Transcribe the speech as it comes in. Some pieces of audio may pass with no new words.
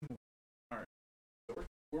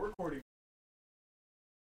we're recording.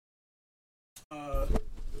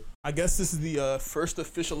 I guess this is the first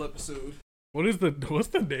official episode. What's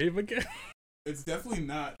the name again? It's definitely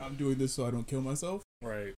not I'm doing this so I don't kill myself.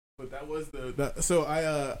 Right. But that was so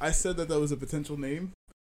I said that was a potential name,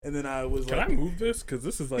 and then I was Can I move this? Because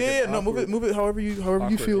this is like move it however you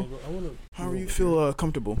feel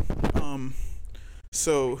comfortable.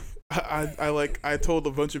 So I told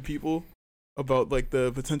a bunch of people about like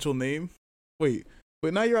the potential name. Wait,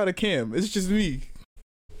 but now you're out of cam. It's just me.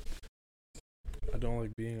 I don't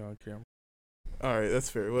like being on camera. All right, that's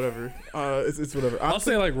fair. Whatever. It's whatever. I'll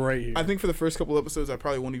say like right here. I think for the first couple episodes, I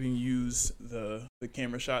probably won't even use the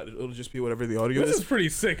camera shot. It'll just be whatever the audio is. This is pretty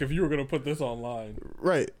sick if you were gonna put this online.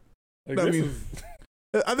 Right. Like, I mean,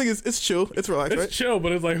 I think it's chill. It's relaxed. It's right? chill,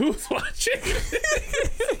 but it's like who's watching?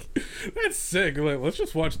 That's sick. Like, let's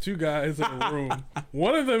just watch two guys in a room.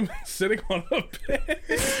 One of them sitting on a bed.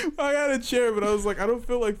 I got a chair, but I was like, I don't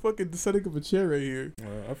feel like fucking setting up a chair right here.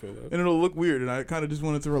 I feel that. And it'll look weird, and I kind of just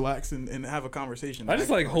wanted to relax and have a conversation. I just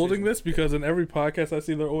like holding this because in every podcast I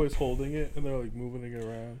see, they're always holding it, and they're like moving it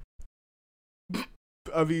around.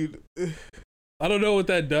 I mean... I don't know what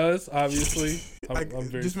that does, obviously. I'm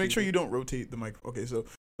very just make sure you don't rotate the mic. Okay, so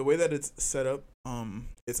the way that it's set up,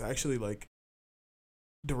 it's actually like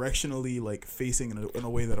directionally like facing in a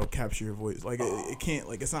way that'll capture your voice. Like it can't,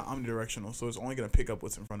 like it's not omnidirectional, so it's only gonna pick up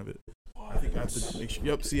what's in front of it. I think I have to make sure.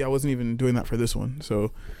 Yep. See, I wasn't even doing that for this one.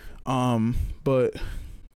 So, but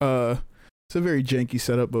it's a very janky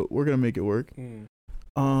setup, but we're gonna make it work.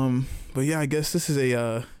 But yeah, I guess this is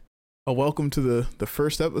a welcome to the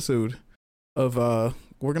first episode of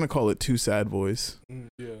we're gonna call it Two Sad Boys.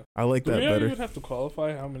 Yeah, I like that better. Do we even have to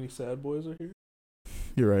qualify how many sad boys are here?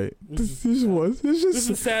 You're right. This is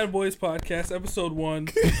the Sad Boys podcast, episode 1.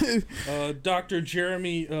 Dr.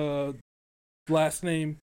 Jeremy, last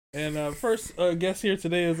name, and first guest here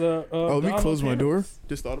today is let me close my door.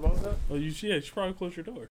 Just thought about that. Oh, you should probably close your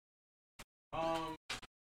door. All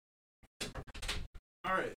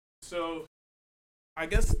right, so I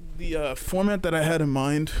guess the format that I had in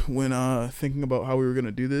mind when thinking about how we were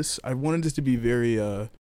gonna do this, I wanted this to be very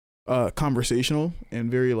conversational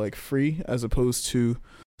and very like free, as opposed to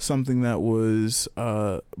something that was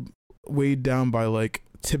weighed down by like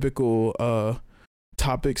typical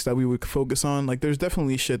topics that we would focus on. Like there's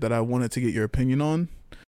definitely shit that I wanted to get your opinion on,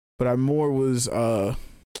 but I more was kind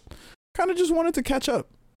of just wanted to catch up.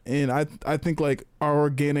 And I think like our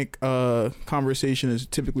organic conversation is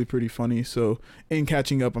typically pretty funny, so in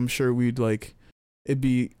catching up I'm sure we'd like it'd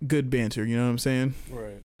be good banter, you know what I'm saying?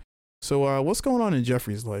 Right. So what's going on in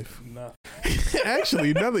Jeffrey's life? Nothing.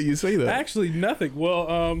 Actually, now that you say that. Actually, nothing.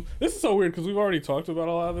 Well, this is so weird because we've already talked about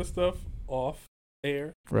a lot of this stuff off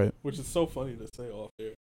air. Right. Which is so funny to say off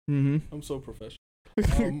air. Mm-hmm. I'm so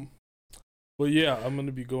professional. Well, yeah, I'm going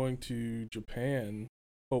to be going to Japan,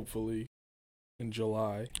 hopefully, in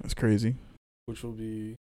July. That's crazy. Which will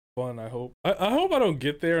be fun, I hope. I hope I don't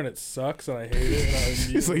get there and it sucks and I hate it.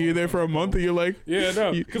 And it's like you're there for a month and you're like... Yeah,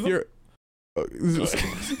 no. You're...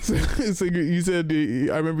 So you said,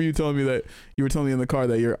 I remember you telling me that you were telling me in the car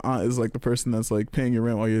that your aunt is like the person that's like paying your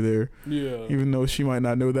rent while you're there. Yeah. Even though she might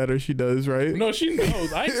not know that, or she does, right? No, she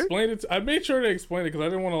knows. I explained it. I made sure to explain it because I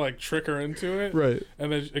didn't want to like trick her into it. Right.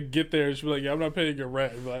 And then get there and she'd be like, "Yeah, I'm not paying your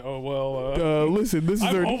rent." And be like, "Oh well." Listen, this is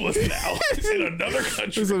I'm homeless now in another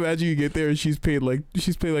country. Just imagine you get there and she's paid like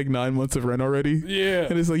 9 months of rent already. Yeah.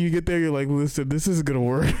 And it's like you get there, you're like, "Listen, this isn't gonna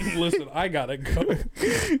work." Listen, I gotta go.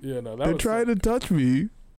 Yeah, no, they're trying to touch me.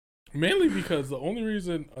 Mainly because not the only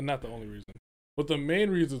reason, but the main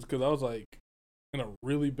reason is because I was like in a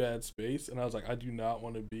really bad space, and I was like, I do not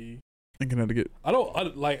want to be in Connecticut. I don't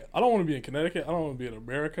want to be in Connecticut. I don't want to be in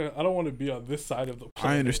America. I don't want to be on this side of the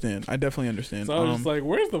planet. I understand. I definitely understand. So I was just like,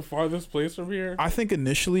 where's the farthest place from here? I think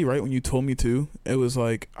initially, right when you told me to, it was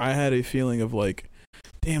like I had a feeling of like,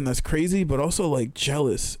 damn, that's crazy, but also like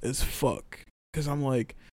jealous as fuck, because I'm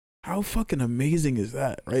like, how fucking amazing is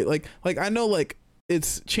that, right? Like I know like.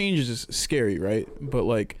 Change is scary, right? But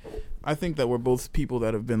like, I think that we're both people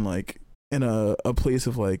that have been like in a place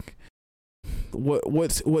of like,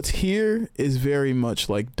 what's here is very much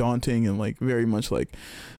like daunting and like very much like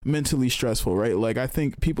mentally stressful, right? Like I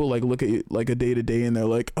think people like look at it like a day to day and they're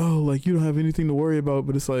like, oh, like you don't have anything to worry about,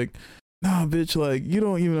 but it's like, nah, bitch, like you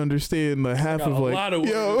don't even understand the half of like,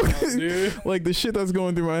 like the shit that's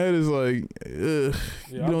going through my head is like, ugh,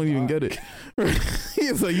 you don't even get it.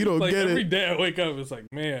 It's like you don't get every it. Day I wake up, it's like,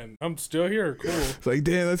 man, I'm still here. Cool. It's like,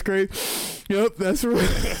 damn, that's great. Yep, that's right.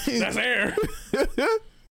 That's air.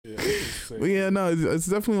 Yeah, it's but yeah, no, it's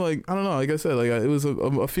definitely like, I don't know. Like I said, like it was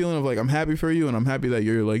a feeling of like, I'm happy for you, and I'm happy that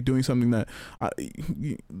you're like doing something that,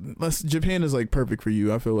 Japan is like perfect for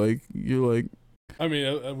you. I feel like you're like. I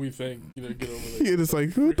mean, we think, get over there. You're just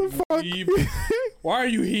like, what the fuck? Why are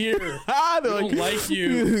you here? They don't like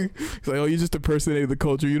you. It's like, oh, you just impersonated the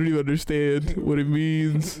culture. You don't even understand what it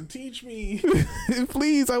means. Teach me,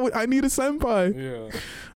 please. I need a senpai.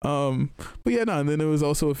 Yeah. But yeah, no. And then there was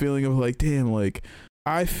also a feeling of like, damn, like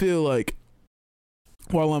I feel like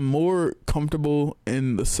while I'm more comfortable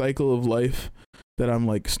in the cycle of life that I'm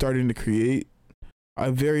like starting to create, I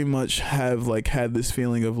very much have like had this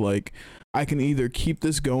feeling of like, I can either keep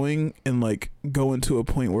this going and like go into a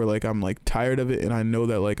point where like I'm like tired of it and I know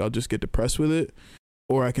that like I'll just get depressed with it,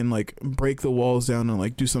 or I can like break the walls down and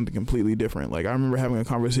like do something completely different. Like I remember having a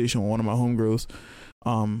conversation with one of my homegirls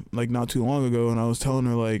like not too long ago, and I was telling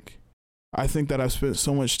her like, I think that I've spent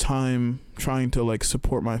so much time trying to like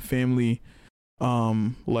support my family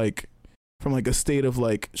like from like a state of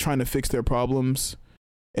like trying to fix their problems.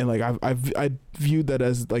 And like I viewed that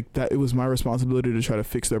as like that it was my responsibility to try to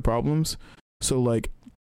fix their problems. So like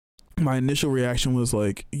my initial reaction was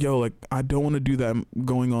like, yo, like I don't want to do that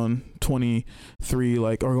going on 23,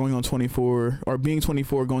 like, or going on 24, or being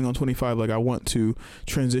 24 going on 25. Like I want to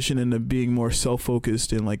transition into being more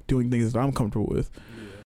self-focused and like doing things that I'm comfortable with.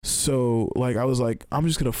 So like I was like, I'm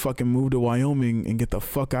just gonna fucking move to Wyoming and get the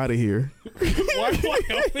fuck out of here. Why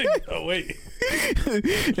Wyoming? Oh wait.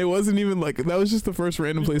 It wasn't even like that was just the first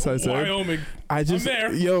random place I said. Wyoming. I just I'm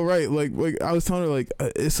there. Yo, right, like I was telling her like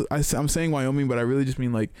I'm saying Wyoming, but I really just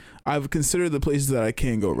mean like I've considered the places that I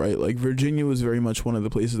can go, right? Like Virginia was very much one of the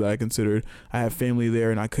places that I considered. I have family there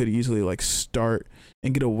and I could easily like start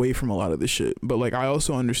and get away from a lot of this shit. But like I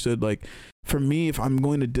also understood like for me, if I'm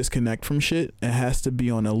going to disconnect from shit, it has to be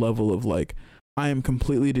on a level of like I am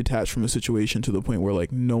completely detached from a situation to the point where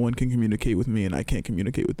like no one can communicate with me and I can't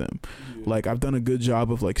communicate with them. Yeah. Like I've done a good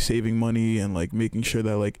job of like saving money and like making sure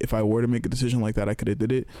that like if I were to make a decision like that, I could have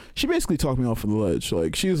did it. She basically talked me off of the ledge.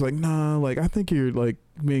 Like she was like, nah, like I think you're like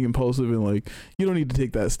being impulsive and like you don't need to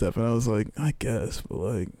take that step. And I was like, I guess, but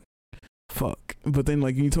like fuck. But then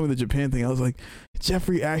like you told me the Japan thing, I was like,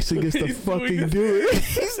 Jeffrey actually gets to fucking do it.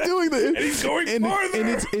 He's doing it. And he's going farther.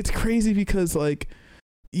 And it's crazy because like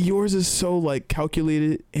yours is so like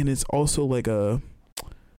calculated, and it's also like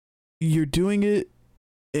you're doing it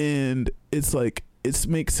and it's like it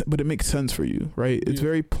makes sense for you, right? It's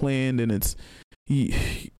very planned and it's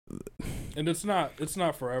and it's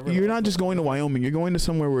not forever. You're not just going to Wyoming, you're going to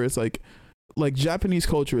somewhere where it's like Japanese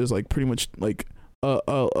culture is like pretty much like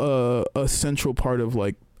a central part of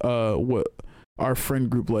like what our friend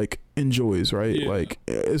group like enjoys, right? Yeah. Like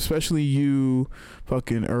especially you,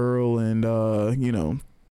 fucking Earl, and you know,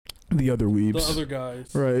 the other weebs, the other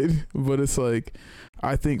guys, right? But it's like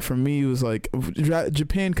I think for me it was like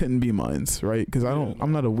Japan couldn't be mine's, right? Because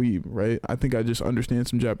I'm not a weeb, right? I think I just understand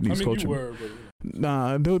some Japanese culture. You were, but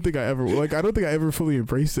nah, I don't think I ever fully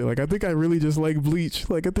embraced it. Like I think I really just like Bleach.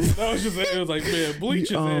 Like I think that was just it was like, man,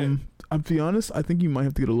 Bleach is it. I'll be honest, I think you might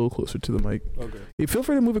have to get a little closer to the mic. Okay. Hey, feel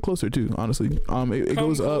free to move it closer too, honestly. It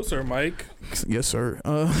goes up. Closer, Mike. Yes, sir.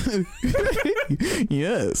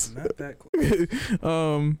 Yes. Not that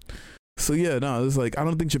close. So yeah, no, it's like I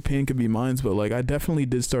don't think Japan could be mine's, but like I definitely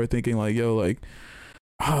did start thinking like, yo, like,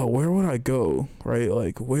 where would I go? Right?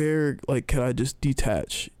 Like where could I just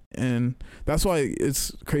detach? And that's why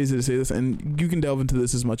it's crazy to say this, and you can delve into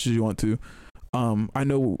this as much as you want to. I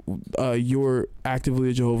know you're actively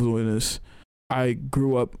a Jehovah's Witness. I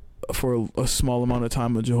grew up for a small amount of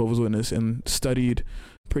time a Jehovah's Witness and studied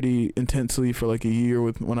pretty intensely for like a year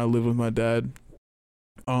when I lived with my dad.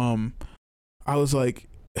 I was like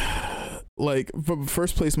from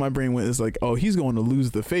first place my brain went is like, oh, he's going to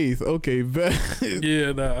lose the faith. Okay, bet.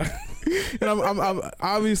 Yeah, nah. And I'm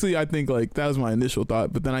obviously I think like that was my initial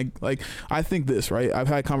thought, but then I think this, right? I've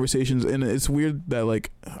had conversations, and it's weird that like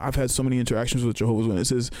I've had so many interactions with Jehovah's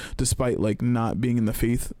Witnesses despite like not being in the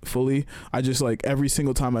faith fully. I just like every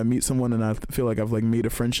single time I meet someone and I feel like I've like made a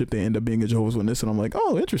friendship, they end up being a Jehovah's Witness, and I'm like,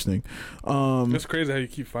 oh, interesting. That's crazy how you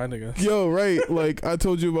keep finding us. Yo, right? Like I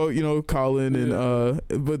told you about, you know, Colin and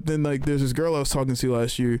yeah. But then like there's this girl I was talking to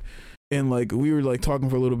last year. And like we were like talking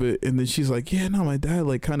for a little bit, and then she's like, yeah, no, my dad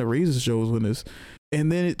like kind of raises Jehovah's Witness.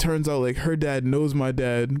 And then it turns out like her dad knows my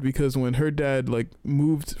dad, because when her dad like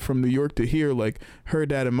moved from New York to here, like her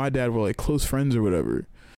dad and my dad were like close friends or whatever.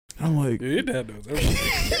 I'm like, yeah, your dad knows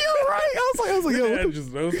everything. You're right. I was like, yo, your dad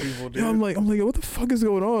just knows people, dude. Yeah, I'm like, yo, what the fuck is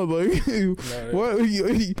going on? Like, what?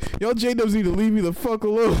 Y'all J-Dubs need to leave me the fuck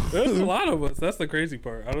alone. There's a lot of us. That's the crazy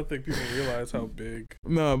part. I don't think people realize how big.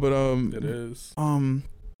 No, but it is.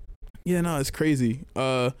 Yeah, no, it's crazy.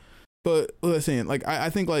 But what I was saying, like, I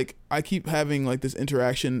think like I keep having like this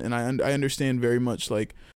interaction, and I understand very much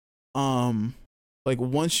like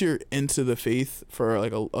once you're into the faith for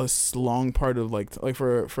like a long part of like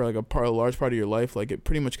for like a large part of your life, like it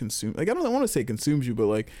pretty much consumes, like I don't want to say consumes you, but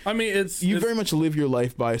like I mean you very much live your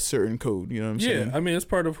life by a certain code, you know what I'm saying? Yeah, I mean it's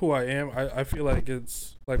part of who I am. I feel like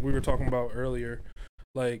it's like we were talking about earlier,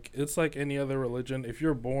 like it's like any other religion. If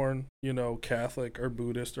you're born, you know, Catholic or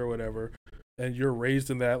Buddhist or whatever, and you're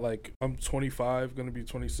raised in that, like I'm 25, gonna be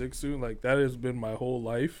 26 soon, like that has been my whole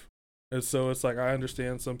life. And so it's like I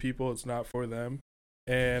understand some people it's not for them.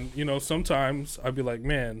 And, you know, sometimes I'd be like,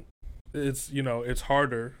 man, it's, you know, it's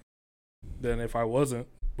harder than if I wasn't,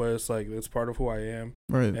 but it's like it's part of who I am.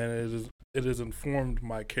 Right. And it has informed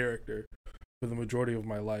my character for the majority of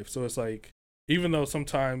my life. So it's like, even though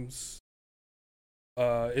sometimes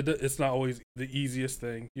it's not always the easiest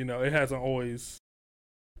thing, you know, it hasn't always,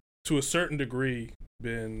 to a certain degree,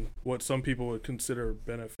 been what some people would consider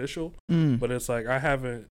beneficial. But it's like I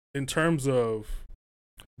haven't, in terms of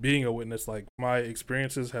being a witness, like my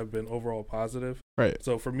experiences have been overall positive. Right.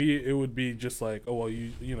 So for me, it would be just like, oh well,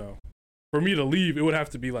 you know, for me to leave, it would have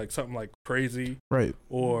to be like something like crazy. Right.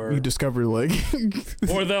 Or you discover like,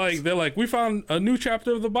 or they're like, we found a new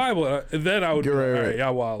chapter of the Bible, and then I would be right, like, all right. right, yeah,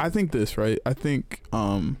 wow. I think this, right? I think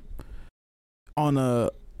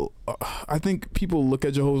I think people look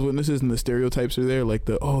at Jehovah's Witnesses and the stereotypes are there, like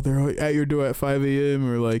they're at your door at 5 a.m.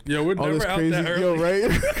 or like, yeah, we're never out that early. Yo, right.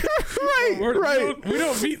 Right. We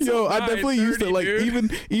don't meet. Yo, I definitely used to like,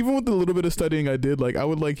 dude. even with the little bit of studying I did, like I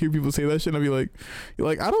would like hear people say that shit, and I'd be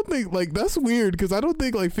like I don't think like that's weird, because I don't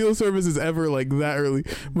think like field service is ever like that early.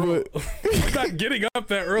 Bro, but I'm not getting up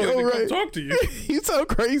that early to come talk to you. You sound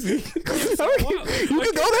crazy. You can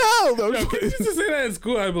go to hell. Though. Yo, kids used to say that in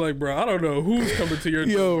school. I'd be like, bro, I don't know who's coming to your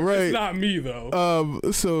door. Right. It's not me though.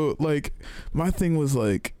 So like my thing was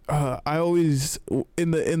like, I always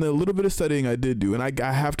in the little bit of studying I did do, and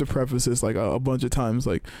I have to preface this like a bunch of times,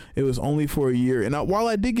 like it was only for a year, and while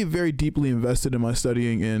I did get very deeply invested in my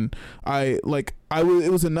studying, and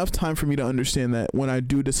it was enough time for me to understand that when I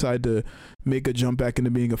do decide to make a jump back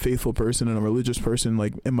into being a faithful person and a religious person,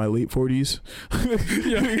 like in my late 40s.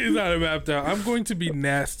 Yeah, he's not mapped out. I'm going to be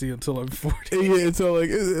nasty until I'm 40. Yeah, so like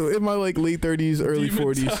in my like late 30s, early Demon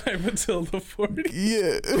 40s. Time until the 40s.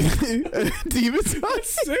 Yeah. Demon time.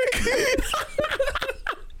 Sick.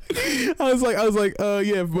 I was like,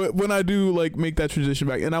 yeah, but when I do like make that transition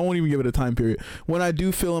back, and I won't even give it a time period, when I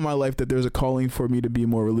do feel in my life that there's a calling for me to be a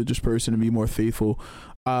more religious person and be more faithful,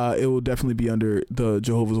 it will definitely be under the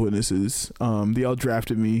Jehovah's Witnesses. They all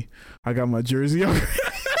drafted me. I got my jersey already.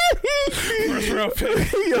 First round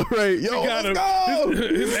pick. Yo, right. Yo, got let's him. go.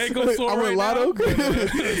 His ankle's sore right Lotto. now.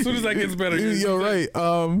 As soon as that gets better. Yo, right.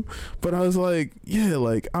 But I was like, yeah,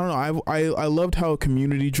 like I don't know. I loved how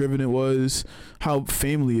community driven it was, how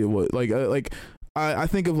family it was. I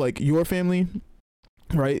think of like your family,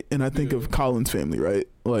 right, and I think of Colin's family, right.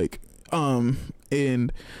 Like,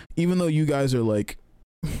 and even though you guys are like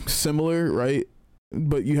similar, right,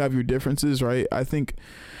 but you have your differences, right. I think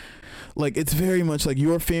like it's very much like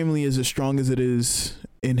your family is as strong as it is,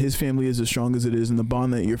 and his family is as strong as it is, and the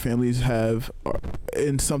bond that your families have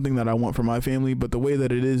and something that I want for my family. But the way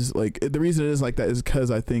that it is, like the reason it is like that is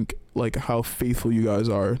because I think like how faithful you guys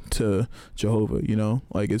are to Jehovah, you know,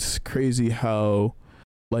 like it's crazy how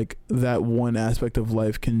like that one aspect of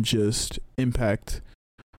life can just impact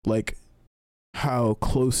like how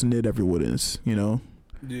close knit everyone is, you know.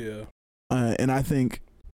 Yeah. And I think,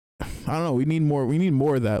 I don't know, we need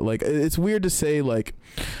more of that. Like it's weird to say, like,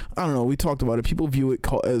 I don't know, we talked about it, people view it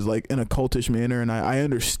as like in a cultish manner, and I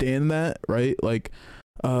understand that, right? Like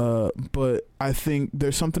but I think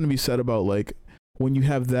there's something to be said about like when you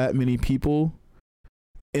have that many people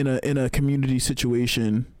in a community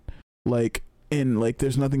situation, like, and like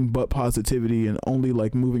there's nothing but positivity and only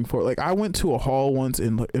like moving forward. Like I went to a hall once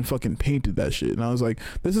and fucking painted that shit, and I was like,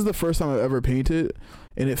 this is the first time I've ever painted,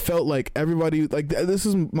 and it felt like everybody, like this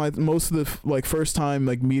is my most of the like first time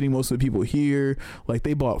like meeting most of the people here. Like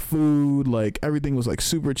they bought food, like everything was like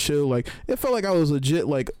super chill. Like it felt like I was legit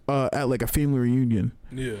like at like a family reunion.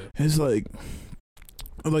 Yeah, it's like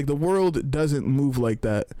the world doesn't move like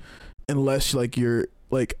that unless like you're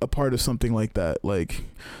like a part of something like that. Like,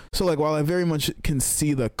 so like while I very much can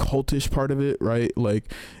see the cultish part of it, right,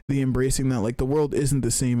 like the embracing that like the world isn't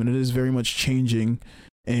the same and it is very much changing,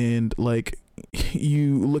 and like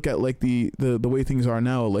you look at like the way things are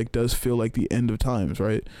now, like does feel like the end of times,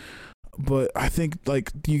 right? But I think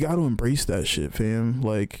like you got to embrace that shit, fam.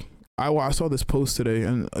 Like I saw this post today,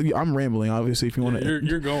 and I'm rambling. Obviously, if you want to,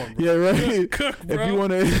 you're going. Bro. Yeah, right. Cook, bro. If you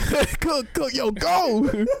want to cook, yo, go.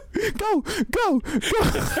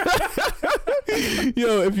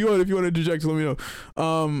 Yo, if you want to interject, let me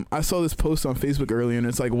know. I saw this post on Facebook earlier, and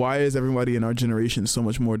it's like, why is everybody in our generation so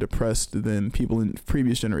much more depressed than people in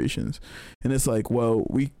previous generations? And it's like, well,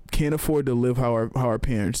 we can't afford to live how our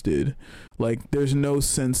parents did. Like, there's no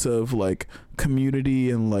sense of like community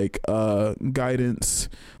and like guidance.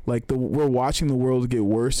 Like, we're watching the world get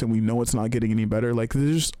worse, and we know it's not getting any better. Like,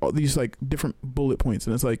 there's just all these like different bullet points,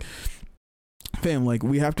 and it's like, fam, like,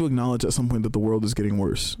 we have to acknowledge at some point that the world is getting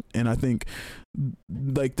worse. And I think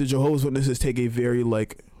like the Jehovah's Witnesses take a very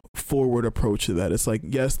like forward approach to that. It's like,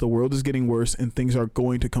 yes, the world is getting worse, and things are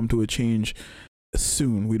going to come to a change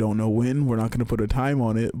soon. We don't know when. We're not going to put a time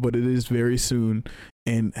on it, but it is very soon.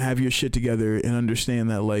 And have your shit together and understand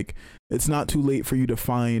that like it's not too late for you to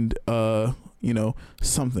find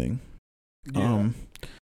something. Yeah.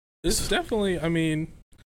 It's definitely, I mean,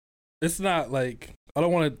 it's not like, I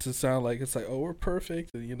don't want it to sound like it's like, oh, we're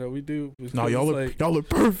perfect and we do. No, y'all are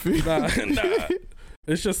perfect. Nah.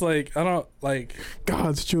 It's just like, I don't like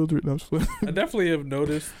God's children. I definitely have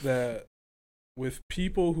noticed that with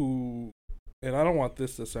people who, and I don't want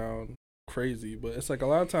this to sound crazy, but it's like a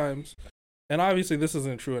lot of times, and obviously this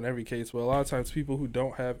isn't true in every case, but a lot of times people who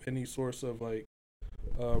don't have any source of like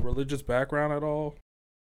religious background at all,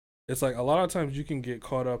 it's like a lot of times you can get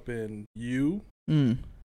caught up in you,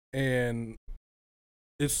 and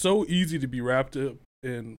it's so easy to be wrapped up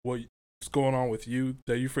in what's going on with you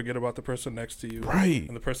that you forget about the person next to you, right,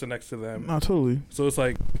 and the person next to them. No, totally. So it's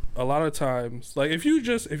like a lot of times, like if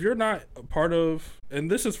you're not a part of,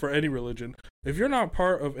 and this is for any religion, if you're not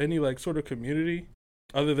part of any like sort of community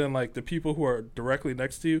other than like the people who are directly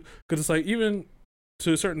next to you, because it's like, even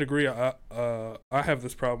to a certain degree, I have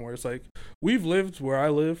this problem where it's like, we've lived where I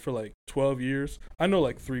live for like 12 years. I know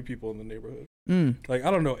like 3 people in the neighborhood. Like,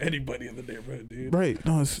 I don't know anybody in the neighborhood, dude. Right.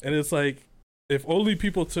 No, and it's like, if only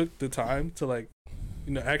people took the time to like,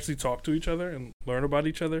 actually talk to each other and learn about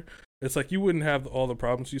each other, it's like you wouldn't have all the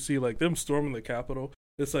problems you see, like them storming the Capitol.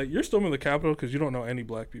 It's like, you're storming the Capitol because you don't know any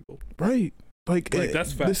black people. Right. Like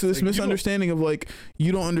that's fact. This like, misunderstanding of like,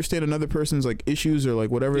 you don't understand another person's like issues or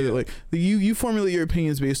like whatever. Yeah. Like you formulate your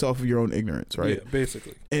opinions based off of your own ignorance, right? Yeah,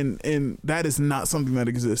 basically. And that is not something that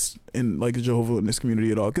exists in like the Jehovah's Witness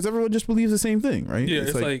community at all, because everyone just believes the same thing, right? Yeah,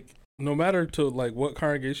 it's like no matter to like what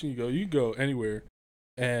congregation you go anywhere,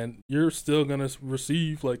 and you're still gonna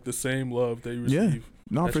receive like the same love that you receive. Yeah,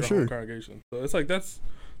 not for sure. Congregation. So it's like that's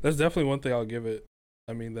definitely one thing I'll give it.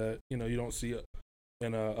 I mean that you don't see it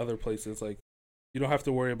in other places. Like, you don't have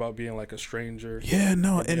to worry about being like a stranger. Yeah,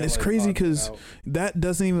 no, and it's like crazy because that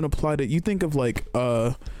doesn't even apply to, you think of like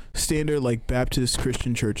standard like Baptist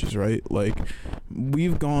Christian churches, right? Like,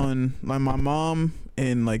 we've gone, like my mom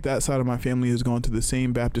and like that side of my family has gone to the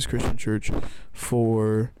same Baptist Christian church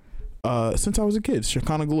for since I was a kid.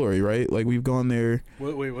 Shekinah Glory, right? Like, we've gone there.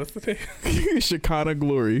 Wait, what's the thing? Shekinah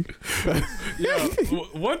Glory. Yeah,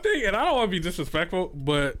 one thing, and I don't want to be disrespectful,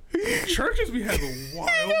 but churches be having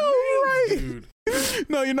wild names, dude.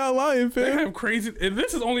 No, you're not lying, fam. They have crazy, and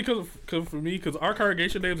this is only because for me, because our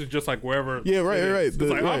congregation names is just like wherever. Yeah, right. It's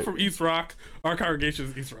like, I'm from East Rock. Our congregation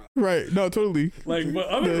is East Rock. Right. No, totally. Like, but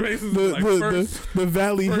other places, like the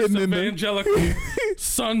valley first hidden in evangelical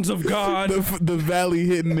Sons of God. The valley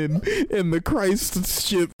hidden in the Christ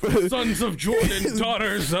ship. Sons of Jordan,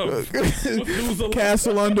 daughters of Methuselah.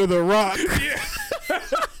 Castle under the rock. Yeah.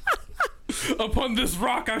 Upon this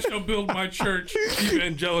rock I shall build my church,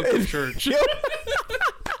 evangelical church.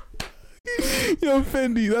 Yo,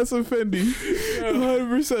 Fendi, that's a Fendi.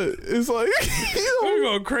 100%. It's like, I'm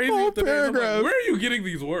going crazy with the paragraph. Like, where are you getting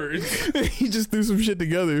these words? He just threw some shit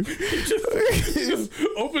together. He just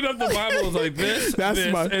opened up the Bible and was like, this,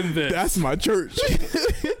 and this. That's my church.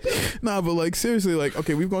 Nah, but like, seriously, like,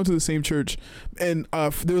 okay, we've gone to the same church, and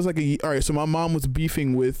there was like alright, so my mom was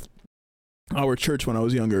beefing with our church when I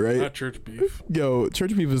was younger, right? Not church beef. Yo,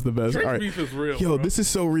 church beef is the best. Church beef is real. Yo, bro. This is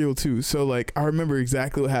so real too. So like, I remember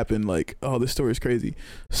exactly what happened. Like, oh, this story is crazy.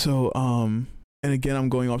 So and again, I'm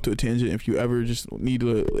going off to a tangent. If you ever just need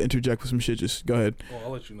to interject with some shit, just go ahead. Oh,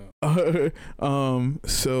 I'll let you know.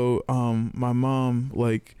 So my mom,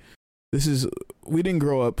 like, we didn't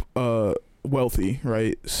grow up wealthy,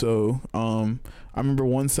 right? So I remember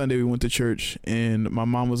one Sunday we went to church, and my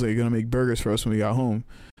mom was like gonna make burgers for us when we got home.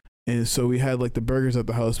 And so we had like the burgers at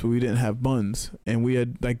the house, but we didn't have buns. And we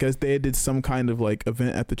had, I guess they did some kind of like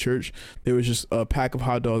event at the church. There was just a pack of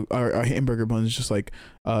hot dog or hamburger buns just like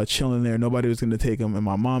chilling there. Nobody was going to take them. And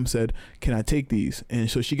my mom said, can I take these? And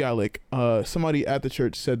so she got like, somebody at the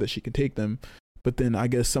church said that she could take them. but then I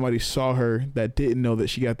guess somebody saw her that didn't know that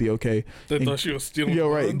she got the okay. They and, thought she was stealing. Yo,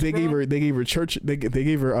 right? Funds, they bro? gave her church. They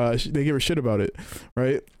gave her shit about it,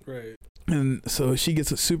 right? Right. And so she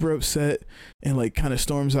gets super upset and like kind of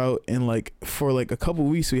storms out, and like for like a couple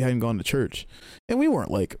weeks we hadn't gone to church, and we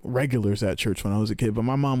weren't like regulars at church when I was a kid, but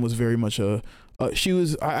my mom was very much she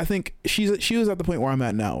was, I think she was at the point where I'm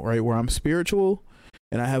at now, right, where I'm spiritual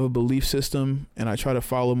and I have a belief system and I try to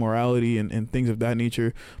follow morality and things of that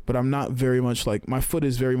nature, but I'm not very much like, my foot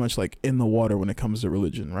is very much like in the water when it comes to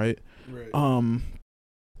religion, right? So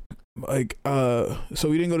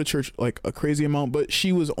we didn't go to church like a crazy amount, but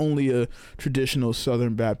she was only a traditional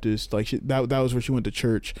Southern Baptist, like that was where she went to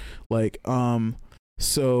church, like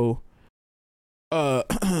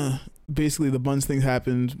basically the buns thing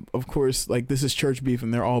happened. Of course, like this is church beef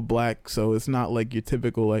and they're all black, so it's not like your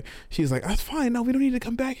typical like, she's like, that's fine, no, we don't need to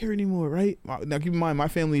come back here anymore, right? Now keep in mind, my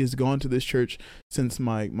family has gone to this church since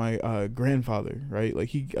my grandfather, right? Like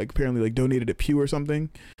he like apparently like donated a pew or something,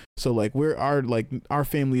 so like our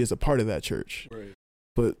family is a part of that church, right?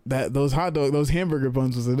 But those hamburger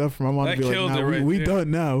buns was enough for my mom to be like, nah, we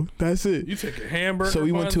done now, that's it. You take a hamburger. So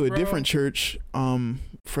we went to a bro? different church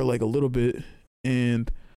for like a little bit,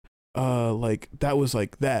 and like that was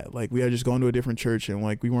like that, like we had just gone to a different church and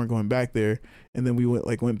like we weren't going back there, and then we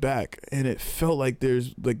went back, and it felt like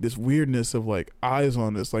there's like this weirdness of like eyes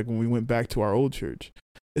on us, like when we went back to our old church.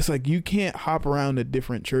 It's like you can't hop around to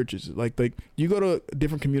different churches, like you go to a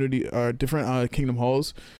different community or different kingdom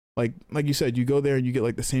halls, like you said, you go there and you get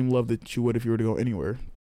like the same love that you would if you were to go anywhere.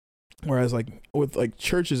 Whereas like with like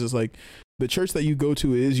churches, it's like the church that you go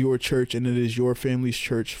to is your church and it is your family's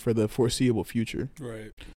church for the foreseeable future,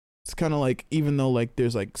 right? It's kind of like, even though like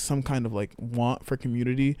there's like some kind of like want for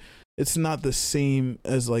community, it's not the same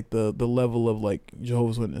as like the level of like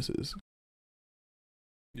Jehovah's Witnesses.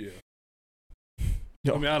 Yeah.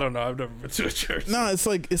 Yo. I mean, I don't know. I've never been to a church. No, it's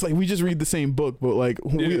like we just read the same book, but like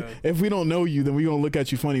if we don't know you, then we gonna look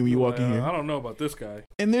at you funny when you walk in here. I don't know about this guy.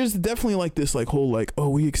 And there's definitely like this like whole like, oh,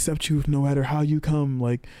 we accept you no matter how you come,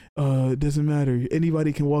 like it doesn't matter,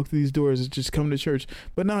 anybody can walk through these doors, just come to church.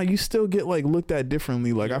 But nah, you still get like looked at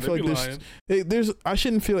differently. Like I feel like there's I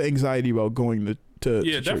shouldn't feel anxiety about going to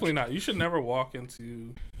definitely church. not. You should never walk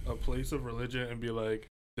into a place of religion and be like,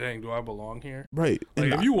 dang, do I belong here? Right.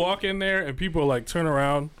 Like if you walk in there and people like turn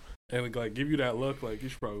around and like give you that look, like you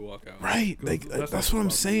should probably walk out. Right. Like that's what I'm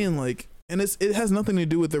saying. Like, and it has nothing to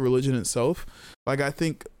do with the religion itself. Like I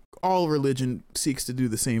think all religion seeks to do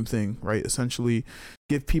the same thing, right? Essentially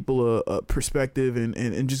give people a perspective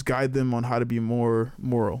and just guide them on how to be more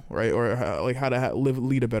moral, right? Or how to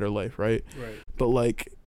lead a better life, right? Right. But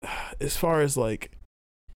like, as far as like,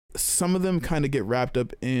 some of them kind of get wrapped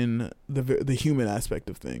up in the human aspect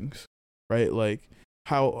of things, right? Like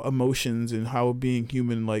how emotions and how being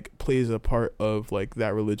human like plays a part of like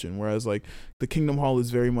that religion. Whereas like the Kingdom Hall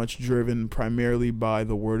is very much driven primarily by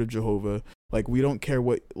the word of Jehovah. Like we don't care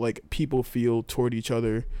what like people feel toward each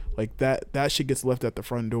other. Like that shit gets left at the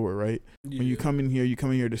front door, right? Yeah. When you come in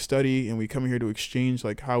here to study, and we come in here to exchange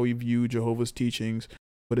like how we view Jehovah's teachings,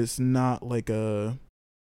 but it's not like a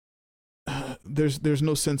there's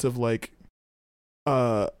no sense of like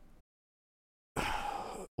clicky,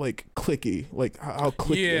 like how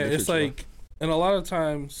clicky. Yeah, it's like, and a lot of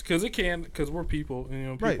times because we're people, and, you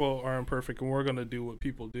know, people right. are imperfect, and we're gonna do what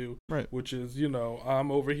people do, right? Which is, you know,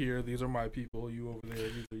 I'm over here, these are my people, you over there,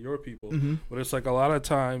 these are your people. Mm-hmm. But it's like a lot of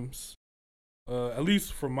times, at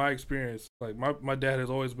least from my experience, like my dad has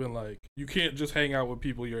always been like, you can't just hang out with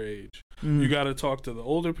people your age. Mm-hmm. You got to talk to the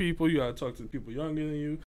older people, you got to talk to the people younger than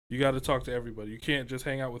you. You got to talk to everybody. You can't just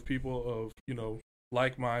hang out with people of, you know,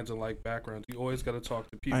 like minds and like backgrounds. You always got to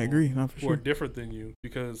talk to people I agree, who are different than you,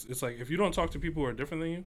 because it's like if you don't talk to people who are different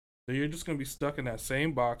than you, then you're just going to be stuck in that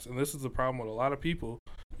same box. And this is the problem with a lot of people.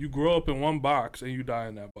 You grow up in one box and you die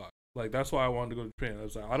in that box. Like that's why I wanted to go to Japan. I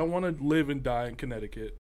was like, I don't want to live and die in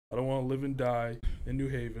Connecticut. I don't want to live and die in New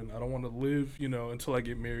Haven. I don't want to live, you know, until I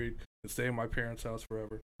get married and stay in my parents' house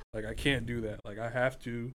forever. Like I can't do that. Like I have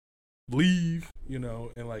to leave, you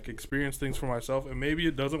know, and like experience things for myself. And maybe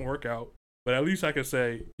it doesn't work out, but at least I could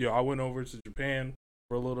say, I went over to Japan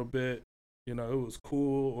for a little bit, you know, it was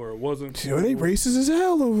cool or it wasn't cool. Yo, they racist as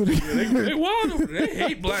hell over there. Yeah, they wild over there. They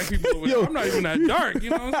hate black people over there. I'm not even that dark, you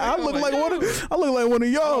know what I'm saying? I look like one of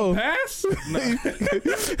y'all. Pass? No.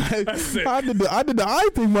 I did the eye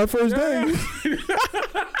thing my first day.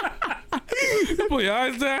 You pull your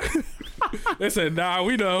eyes down. They said, nah,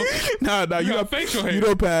 we know. Nah, you got facial hair. You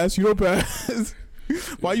don't pass.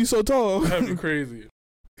 Why you so tall? That'd be crazy.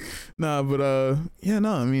 Nah, but I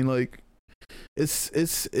mean, like, it's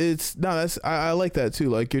no, that's I like that too.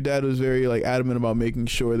 Like your dad was very like adamant about making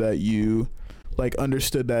sure that you like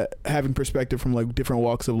understood that having perspective from like different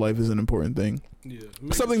walks of life is an important thing. Yeah,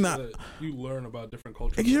 something sure that you learn about different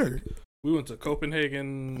cultures. Sure. Like, we went to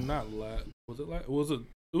Copenhagen. It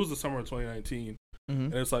was the summer of 2019,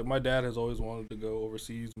 and it's like my dad has always wanted to go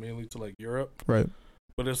overseas, mainly to like Europe. Right.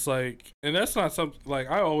 But it's like, and that's not something like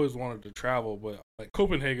I always wanted to travel, but like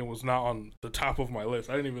Copenhagen was not on the top of my list.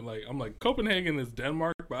 I didn't even I'm like, Copenhagen is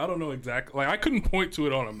Denmark, but I don't know exactly. Like I couldn't point to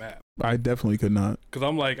it on a map. I definitely could not. Because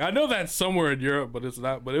I'm like, I know that's somewhere in Europe, but it's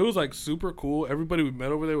not. But it was like super cool. Everybody we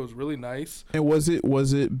met over there was really nice. And was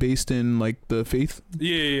it based in like the faith?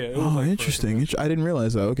 Yeah. It was, oh, like, interesting. I didn't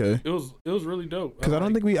realize that. Okay. It was really dope. Because I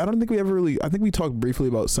don't think we ever really. I think we talked briefly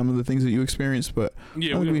about some of the things that you experienced, but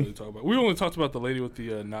yeah, we didn't really talk about. We only talked about the lady with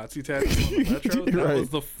the Nazi tattoo on the metro. That was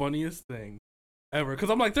the funniest thing ever. Because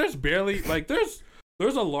I'm like, there's barely like there's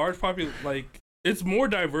a large population. Like it's more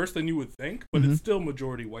diverse than you would think, but it's still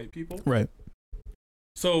majority white people. Right.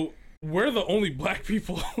 So we're the only black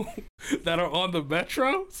people that are on the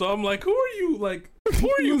metro. So I'm like, who are you? Like, who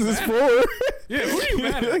are you mad at? Yeah, who are you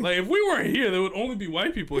mad at? Like, if we weren't here, there would only be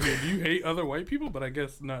white people here. Do you hate other white people? But I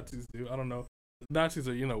guess Nazis do. I don't know. Nazis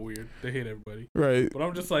are, weird. They hate everybody. Right. But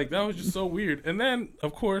I'm just like, that was just so weird. And then,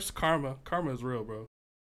 of course, karma. Karma is real, bro.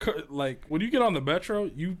 Like, when you get on the metro,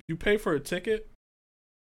 you pay for a ticket,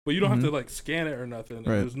 but you don't have to, like, scan it or nothing. And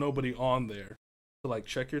there's nobody on there to like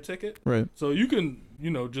check your ticket. Right. So you can,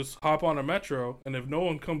 just hop on a metro, and if no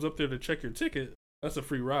one comes up there to check your ticket, that's a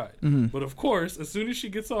free ride. But of course, as soon as she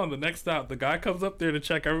gets on the next stop, the guy comes up there to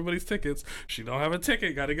check everybody's tickets. She don't have a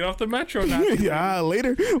ticket. Got to get off the metro now. Yeah,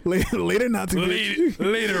 later, not to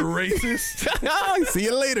later, racist. See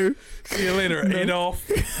you later. See you later, Adolf.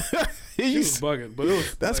 He was bugging, but it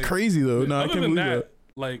was that's like, crazy though. No, I can't believe that.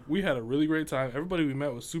 Like we had a really great time. Everybody we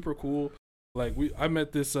met was super cool. Like I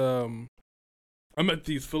met these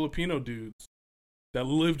Filipino dudes that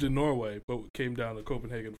lived in Norway but came down to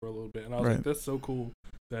Copenhagen for a little bit, and I was like, that's so cool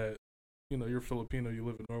that you're Filipino, you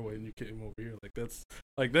live in Norway, and you came over here.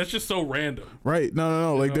 Like that's just so random. Right.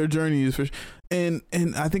 No. Like their journey is for and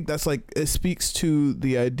I think that's like it speaks to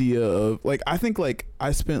the idea of like I think like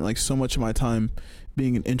I spent like so much of my time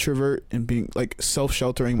being an introvert and being like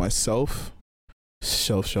sheltering myself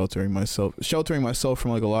from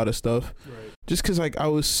like a lot of stuff. Right. Just because like I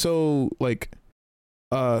was so like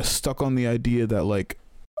stuck on the idea that like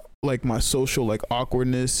my social like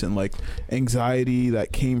awkwardness and like anxiety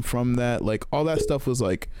that came from that, like all that stuff was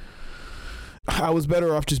like I was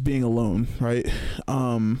better off just being alone, right?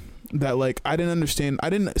 That like I didn't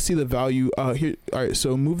see the value here. All right,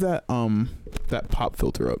 so move that pop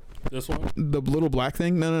filter up. This one? The little black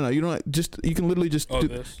thing? No. You don't you can literally just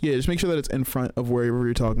this? Yeah, just make sure that it's in front of wherever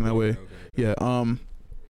you're talking that way. Okay. Yeah.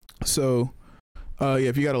 So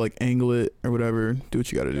if you gotta like angle it or whatever, do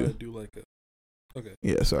what you gotta do. Do like it. Okay.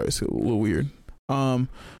 Yeah, sorry, it's a little weird.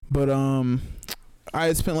 But I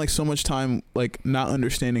had spent like so much time like not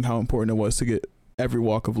understanding how important it was to get every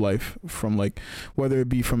walk of life, from like whether it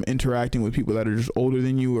be from interacting with people that are just older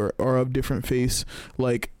than you or of different faiths.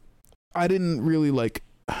 Like I didn't really like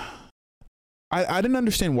I didn't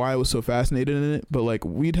understand why I was so fascinated in it, but like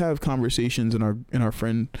we'd have conversations in our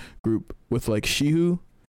friend group with like Shihu,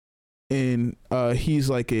 and he's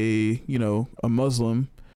like a Muslim,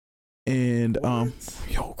 and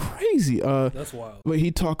crazy. That's wild. But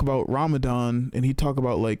he'd talk about Ramadan, and he'd talk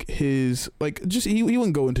about like his like just he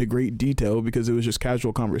wouldn't go into great detail because it was just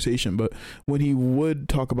casual conversation. But when he would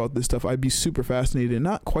talk about this stuff, I'd be super fascinated and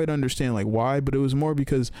not quite understand like why, but it was more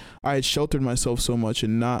because I had sheltered myself so much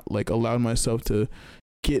and not like allowed myself to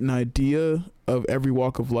get an idea of every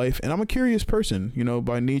walk of life. And I'm a curious person,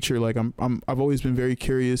 by nature. Like I've always been very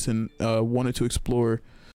curious and wanted to explore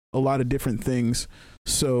a lot of different things.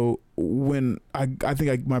 So when I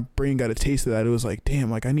think my brain got a taste of that, it was like, damn,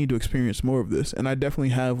 like I need to experience more of this. And I definitely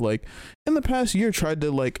have like in the past year tried to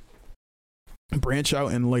like branch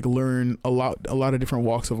out and like learn a lot of different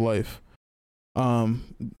walks of life. And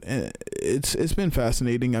it's been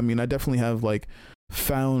fascinating. I mean, I definitely have like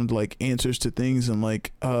found like answers to things, and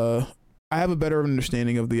like I have a better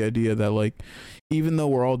understanding of the idea that like even though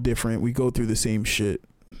we're all different, we go through the same shit,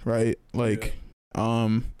 right? Like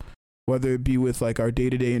whether it be with like our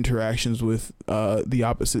day-to-day interactions with the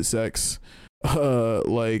opposite sex,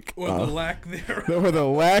 like or the lack thereof. Or the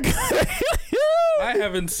lack. I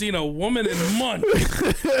haven't seen a woman in months.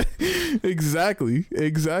 Exactly.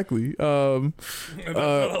 Or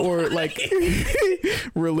like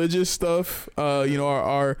religious stuff.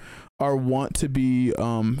 Our want to be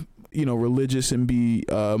religious and be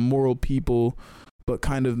moral people, but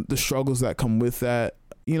kind of the struggles that come with that.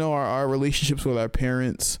 you know, our relationships with our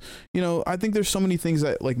parents. You know, I think there's so many things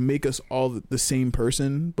that like make us all the same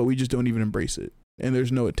person, but we just don't even embrace it. And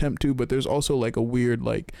there's no attempt to, but there's also like a weird,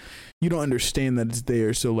 like, you don't understand that it's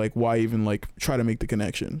there. So like, why even like try to make the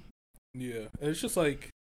connection? Yeah. And it's just like,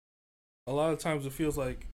 a lot of times it feels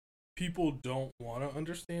like people don't want to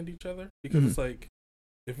understand each other because it's like,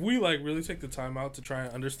 if we like really take the time out to try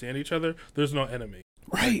and understand each other, there's no enemy.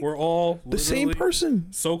 Right. Like, we're all the same person.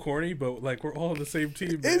 So corny, but like we're all on the same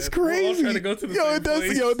team. Man. It's crazy. We're all trying to go to the same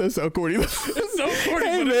place. Yo, that's so corny. It's so corny,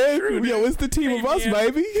 hey, but man. it's true. Yo, it's the team of us,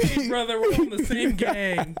 baby. Hey, brother, we're on the same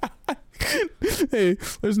gang. Hey,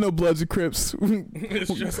 there's no Bloods or Crips.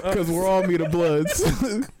 It's just us. Because we're all made of Bloods.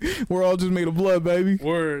 We're all just made of blood, baby.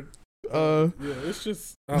 Word. Yeah, it's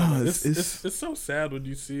just it's so sad when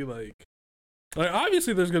you see like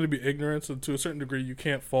obviously there's going to be ignorance, and to a certain degree you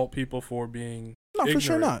can't fault people for being ignorant, for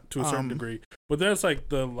sure not, to a certain degree, but there's like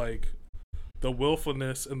the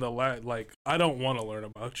willfulness and the like, I don't want to learn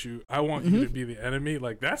about you, I want you to be the enemy.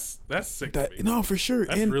 Like that's sick to me. No, for sure.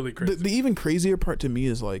 That's and really crazy. The even crazier part to me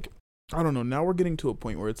is like, I don't know, now we're getting to a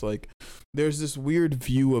point where it's like there's this weird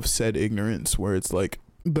view of said ignorance where it's like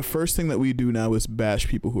the first thing that we do now is bash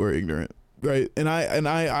people who are ignorant, right? And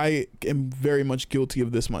I am very much guilty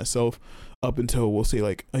of this myself up until, we'll say,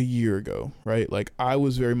 like a year ago, right? Like I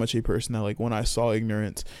was very much a person that like when I saw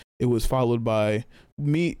ignorance, it was followed by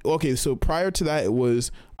me. Okay, so prior to that, it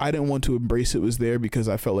was I didn't want to embrace it was there because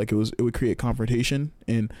I felt like it would create confrontation,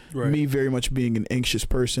 and me very much being an anxious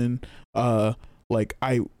person, like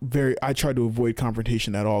I tried to avoid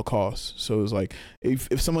confrontation at all costs. So it was like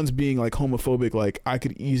if someone's being like homophobic, like I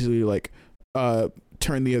could easily like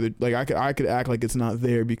turn the other, like I could act like it's not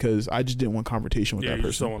there because I just didn't want confrontation with that person.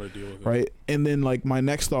 Just don't want to deal with it. Right. And then like my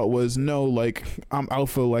next thought was, no, like I'm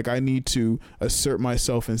alpha, like I need to assert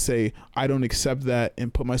myself and say I don't accept that,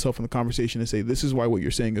 and put myself in the conversation and say this is why what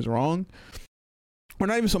you're saying is wrong. Or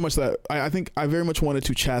not even so much that I think I very much wanted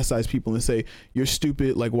to chastise people and say you're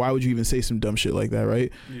stupid, like why would you even say some dumb shit like that,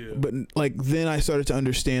 right? Yeah. But like then I started to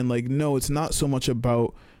understand like no, it's not so much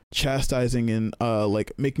about chastising and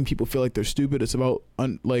like making people feel like they're stupid. It's about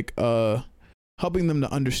helping them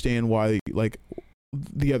to understand why, like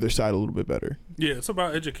the other side a little bit better. Yeah, it's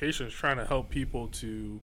about education. It's trying to help people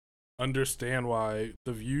to understand why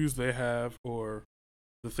the views they have or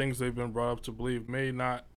the things they've been brought up to believe may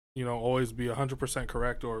not, you know, always be 100%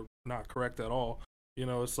 correct or not correct at all. You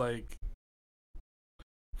know, it's like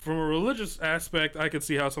from a religious aspect, I could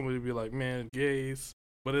see how somebody would be like, man, gays.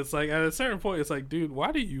 But it's like at a certain point, it's like, dude,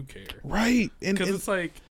 why do you care? Right. Because it's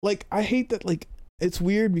like I hate that. Like, it's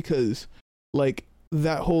weird because like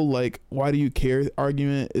that whole like, why do you care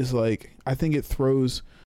argument is like, I think it throws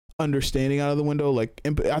understanding out of the window. Like,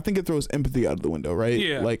 I think it throws empathy out of the window, right?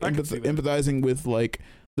 Yeah. Like empathizing with like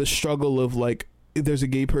the struggle of like, if there's a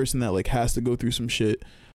gay person that like has to go through some shit,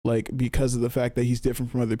 like because of the fact that he's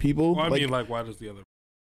different from other people. Well, I like, mean, like, why does the other,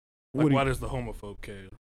 like, why does the homophobe care?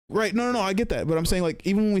 Right. No, I get that. But I'm saying like,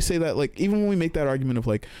 even when we say that, like, even when we make that argument of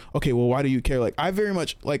like, okay, well, why do you care? Like, I very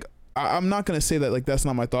much like, I'm not going to say that like, that's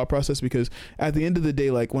not my thought process, because at the end of the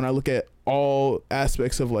day, like when I look at all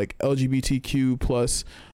aspects of like LGBTQ plus,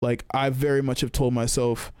 like I very much have told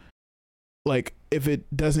myself, like, if it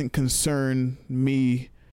doesn't concern me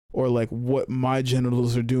or like what my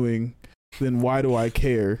genitals are doing, then why do I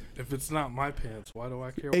care? If it's not my pants, why do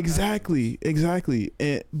I care? Exactly.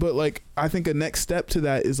 And, but like, I think a next step to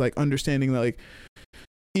that is like understanding that like,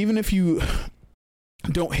 even if you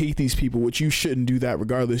don't hate these people, which you shouldn't do that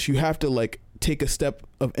regardless, you have to like take a step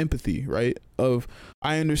of empathy, right? Of,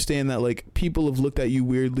 I understand that like people have looked at you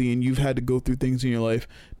weirdly and you've had to go through things in your life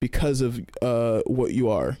because of what you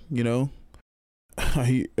are, you know?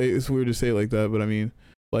 It's weird to say it like that, but I mean,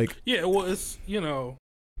 like, yeah, well, it's, you know,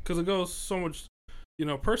 because it goes so much, you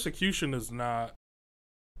know, persecution is not,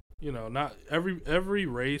 you know, not every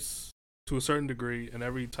race to a certain degree and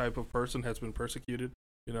every type of person has been persecuted.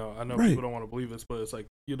 You know, I know people don't want to believe this, but it's like,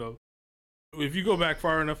 you know, if you go back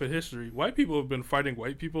far enough in history, white people have been fighting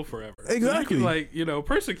white people forever. Exactly. So like, you know,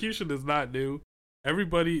 persecution is not new.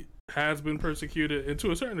 Everybody has been persecuted, and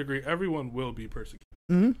to a certain degree, everyone will be persecuted.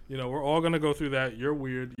 Mm-hmm. You know, we're all going to go through that. You're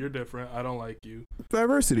weird. You're different. I don't like you.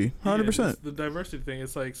 Diversity, 100%. Yeah, the diversity thing.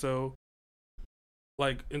 It's like, so,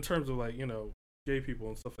 like, in terms of, like, you know, gay people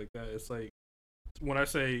and stuff like that, it's like, when I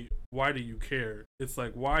say, why do you care? It's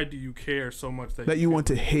like, why do you care so much that you want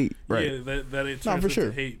to hate, right? Yeah, that it turns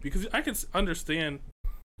into hate. Because I can understand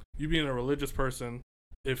you being a religious person,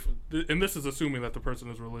 and this is assuming that the person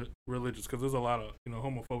is religious, because there's a lot of, you know,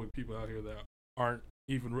 homophobic people out here that aren't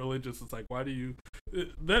even religious. It's like, why do you?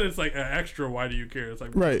 Then it's like an extra. Why do you care? It's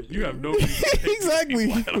like, right. You have no reason to hate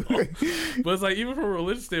exactly. But it's like, even from a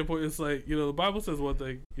religious standpoint, it's like, the Bible says one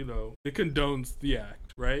thing. It condones the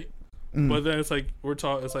act, right? But then it's like we're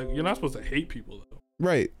taught. It's like you're not supposed to hate people though.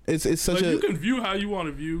 Right. It's such like, you can view how you want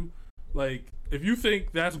to view. Like, if you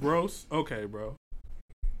think that's gross, okay, bro.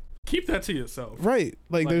 Keep that to yourself. Right.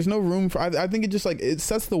 Like there's no room for. I think it just like it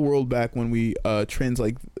sets the world back when we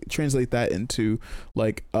translate that into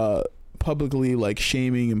like publicly like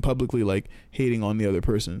shaming and publicly like hating on the other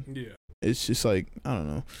person. Yeah. It's just like, I don't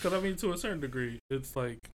know. Because I mean, to a certain degree, it's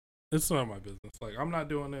like it's not my business. Like, I'm not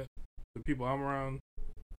doing it. The people I'm around,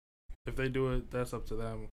 if they do it, that's up to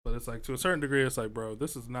them. But it's like, to a certain degree, it's like, bro,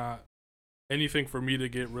 this is not anything for me to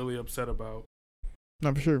get really upset about.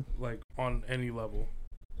 Not for sure. Like, on any level.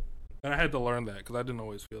 And I had to learn that because I didn't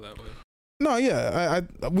always feel that way. No, yeah,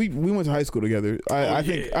 we went to high school together. I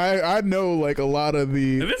think I know like a lot of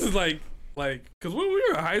the. And this is like because when we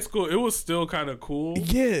were in high school, it was still kind of cool.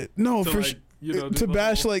 Yeah, no, for like, to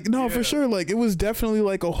bash like no, for sure. Like it was definitely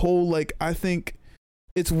like a whole like I think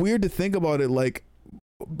it's weird to think about it. Like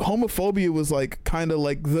homophobia was like kind of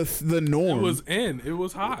like the norm. It was it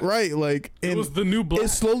was hot, right? Like it was the new black. It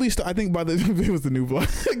slowly I think it was the new black.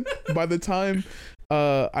 By the time.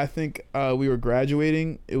 I think we were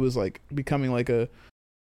graduating. It was like becoming like a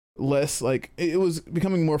less like it was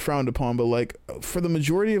becoming more frowned upon. But like for the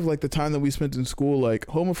majority of like the time that we spent in school, like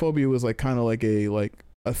homophobia was like kind of like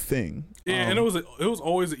a thing. Yeah, and it was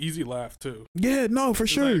always an easy laugh too. Yeah, no, for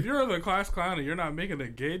sure. Like, if you're the class clown and you're not making a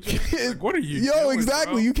gay joke, like, what are you? Yo, doing,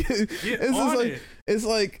 exactly. Bro? You can. It's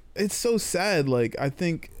like it's so sad. Like I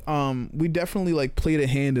think we definitely like played a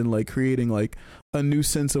hand in like creating like a new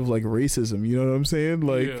sense of like racism. You know what I'm saying?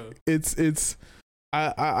 Like it's.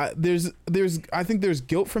 I think there's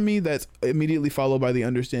guilt for me that's immediately followed by the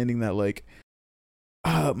understanding that like.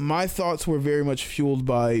 My thoughts were very much fueled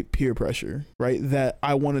by peer pressure, right? That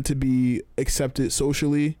I wanted to be accepted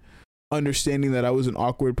socially, understanding that I was an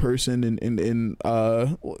awkward person and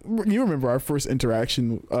you remember our first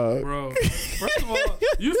interaction, bro. First of all,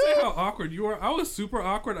 you say how awkward you are. I was super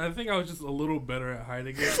awkward. I think I was just a little better at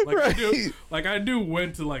hiding it. Like right. I knew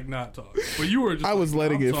when to like not talk. But you were just I was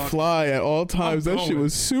letting it fly at all times. That shit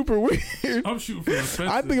was super weird. I'm shooting for the fences.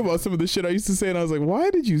 I think about some of the shit I used to say and I was like,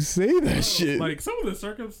 why did you say that shit? Like some of the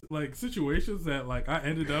situations that like I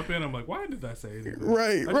ended up in, I'm like, why did I say anything?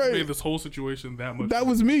 Right, I just made this whole situation that much. That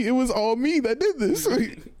was me. It was all me that did this.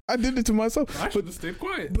 I did it to myself. I should have stayed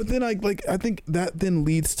quiet. But then I think that then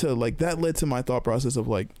leads to like that led to my thought process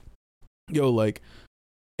of like, yo, like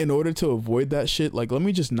in order to avoid that shit, like let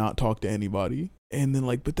me just not talk to anybody. And then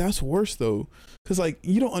like, but that's worse though, because like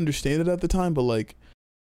you don't understand it at the time, but like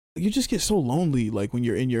you just get so lonely like when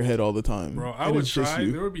you're in your head all the time. Bro, I would try.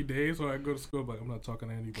 There would be days when I go to school, but I'm not talking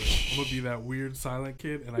to anybody. I'm gonna be that weird silent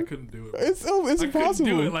kid, and I couldn't do it. It's impossible.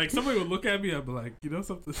 Do it. Like somebody would look at me, I'd be like, you know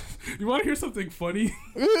something? You want to hear something funny?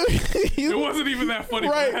 It wasn't even that funny.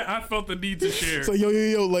 Right. But I felt the need to share. It's like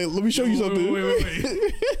yo, like let me show you something.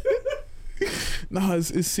 Wait. Nah,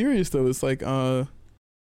 it's serious though. It's like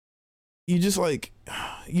you just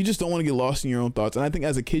don't want to get lost in your own thoughts. And I think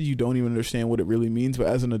as a kid you don't even understand what it really means, but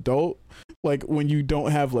as an adult, like when you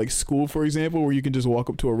don't have like school, for example, where you can just walk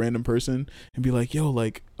up to a random person and be like, yo,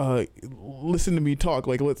 like listen to me talk,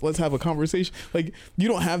 like let's have a conversation. Like you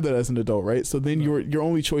don't have that as an adult, right? So then your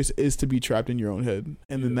only choice is to be trapped in your own head.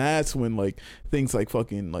 And then that's when like things like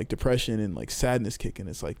fucking like depression and like sadness kick in.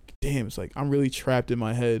 It's like, damn, it's like I'm really trapped in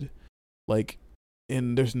my head, like,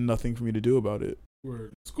 and there's nothing for me to do about it.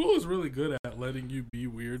 Word. School is really good at letting you be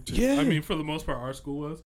weird too. Yeah. I mean, for the most part, our school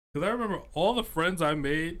was. Because I remember all the friends I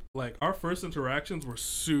made, like, our first interactions were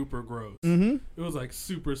super gross. Mm-hmm. It was, like,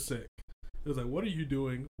 super sick. It was like, what are you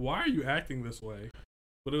doing? Why are you acting this way?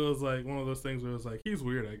 But it was, like, one of those things where it was like, he's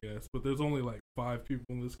weird, I guess. But there's only, like, 5 people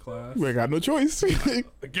in this class. We got no choice. I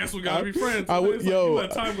guess we gotta be friends. You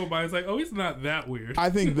let time go by. It's like, oh, he's not that weird.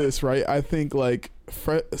 I think this, right? I think, like,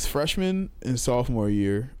 freshman and sophomore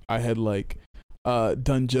year, I had, like,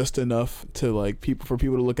 done just enough to like for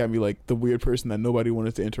people to look at me like the weird person that nobody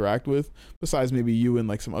wanted to interact with, besides maybe you and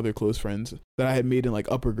like some other close friends that I had made in like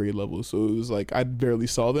upper grade levels. So it was like I barely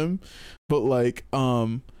saw them, but like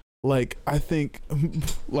I think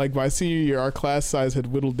like by senior year our class size had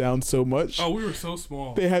whittled down so much. Oh, we were so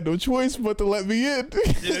small. They had no choice but to let me in.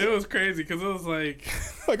 Yeah, it was crazy because it was like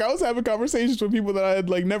I was having conversations with people that I had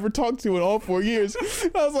like never talked to in all 4 years. I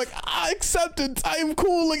was like, acceptance, I am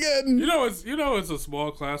cool again. You know it's a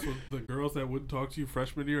small class with the girls that wouldn't talk to you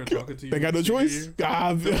freshman year and talking to you. They got no choice.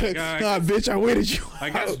 Bitch, I waited you. I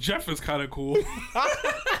guess Jeff is kind of cool.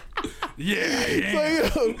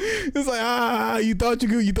 It's like, you thought you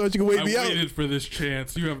could wait me out. I waited for this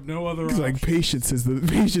chance. You have no other. It's option. like patience is the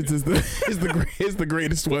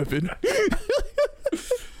greatest weapon.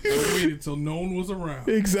 I waited till no one was around.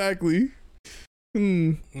 Exactly.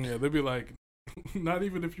 Yeah, they'd be like, not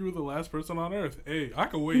even if you were the last person on Earth. Hey, I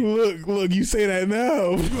can wait. Look, you say that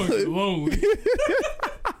now. You're gonna get lonely.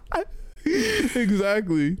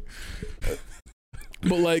 Exactly.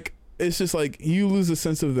 But like, it's just like you lose a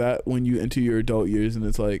sense of that when you enter your adult years, and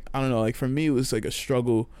it's like, I don't know, like for me it was like a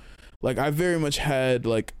struggle. Like I very much had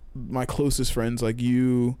like my closest friends, like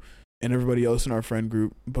you and everybody else in our friend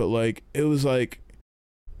group, but like it was like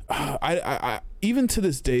I even to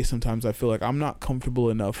this day sometimes I feel like I'm not comfortable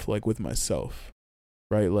enough like with myself,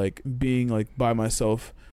 right? Like being like by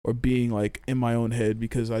myself or being like in my own head,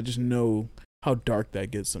 because I just know how dark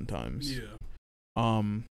that gets sometimes. Yeah.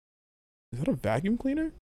 Is that a vacuum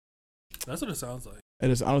cleaner? That's what it sounds like. It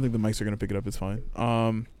is. I don't think the mics are gonna pick it up. It's fine.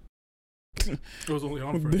 It was only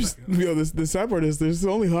on for a second. Yo, the sad part is there's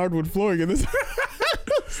only hardwood flooring in this.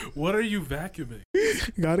 What are you vacuuming?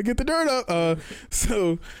 Gotta get the dirt up.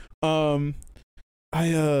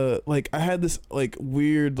 I had this like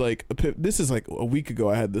weird like this is like a week ago.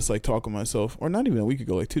 I had this like talk with myself, or not even a week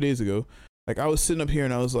ago, like 2 days ago. Like I was sitting up here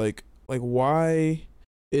and I was like why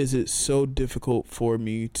is it so difficult for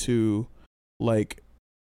me to like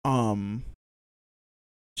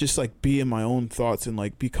just like be in my own thoughts and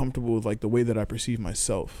like be comfortable with like the way that I perceive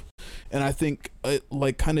myself. And I think it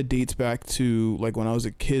like kind of dates back to like when I was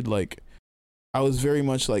a kid. Like I was very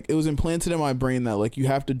much like, it was implanted in my brain that like you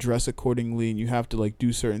have to dress accordingly and you have to like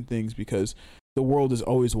do certain things because the world is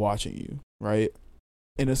always watching you, right?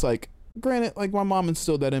 And it's like, granted, like my mom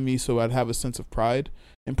instilled that in me so I'd have a sense of pride,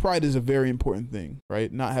 and pride is a very important thing,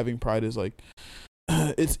 right? Not having pride is like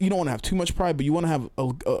it's, you don't want to have too much pride, but you want to have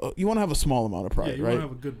a small amount of pride, you right? Want to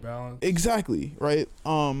have a good balance. Exactly, right?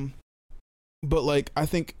 But like I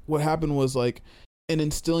think what happened was like, in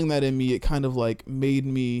instilling that in me, it kind of like made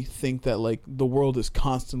me think that like the world is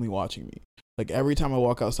constantly watching me. Like every time I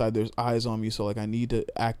walk outside, there's eyes on me, so like I need to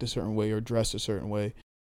act a certain way or dress a certain way.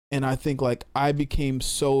 And I think like I became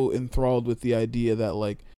so enthralled with the idea that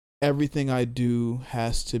like everything I do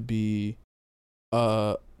has to be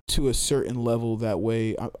to a certain level, that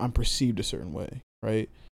way I'm perceived a certain way, right?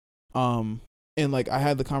 And like I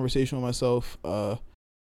had the conversation with myself, and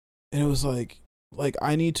it was like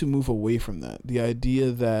I need to move away from that. The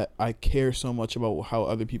idea that I care so much about how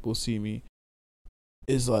other people see me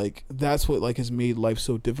is like, that's what like has made life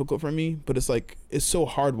so difficult for me. But it's like it's so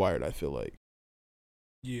hardwired, I feel like.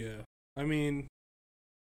 Yeah, I mean,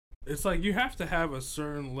 it's like you have to have a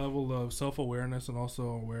certain level of self-awareness and also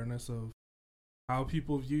awareness of how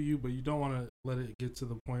people view you, but you don't want to let it get to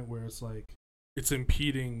the point where it's like it's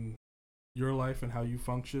impeding your life and how you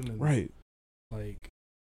function, and right, like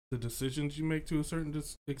the decisions you make to a certain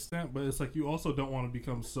extent. But it's like you also don't want to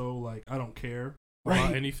become so like I don't care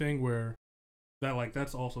about anything, where that like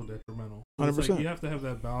that's also detrimental. 100%. Like you have to have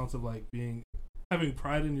that balance of like having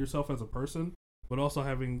pride in yourself as a person, but also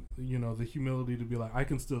having, you know, the humility to be like, I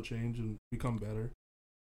can still change and become better.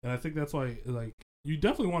 And I think that's why, like, you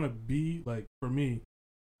definitely want to be, like, for me,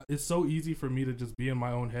 it's so easy for me to just be in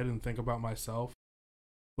my own head and think about myself.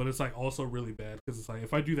 But it's, like, also really bad because it's like,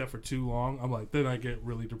 if I do that for too long, I'm like, then I get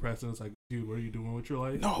really depressed and it's like, dude, what are you doing with your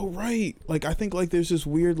life? No, right. Like, I think, like, there's this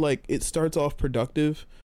weird, like, it starts off productive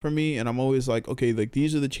for me, and I'm always like, okay, like,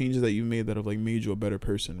 these are the changes that you made that have, like, made you a better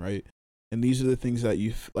person, right? And these are the things that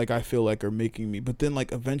you like I feel like are making me. But then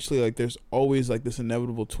like eventually like there's always like this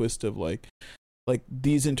inevitable twist of like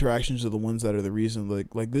these interactions are the ones that are the reason,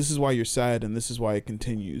 like this is why you're sad and this is why it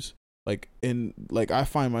continues. Like, and like I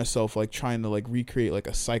find myself like trying to like recreate like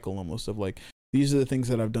a cycle almost of like, these are the things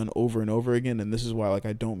that I've done over and over again, and this is why like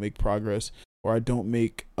I don't make progress, or I don't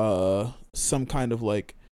make some kind of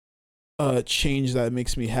like change that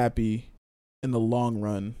makes me happy in the long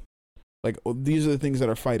run. Like these are the things that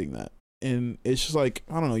are fighting that. And it's just like,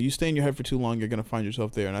 I don't know, you stay in your head for too long, you're going to find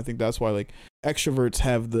yourself there. And I think that's why like extroverts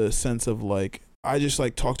have the sense of like, I just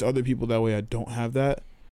like talk to other people that way. I don't have that.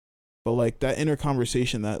 But like that inner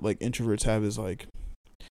conversation that like introverts have is like,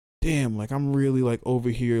 damn, like I'm really like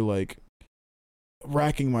over here like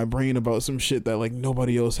racking my brain about some shit that like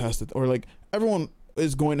nobody else has to, or like everyone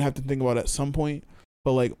is going to have to think about at some point.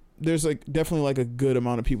 But like there's like definitely like a good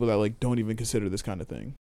amount of people that like don't even consider this kind of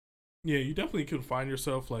thing. Yeah, you definitely can find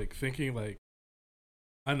yourself like thinking like,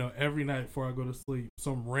 I know every night before I go to sleep,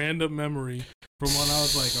 some random memory from when I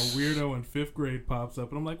was like a weirdo in 5th grade pops up,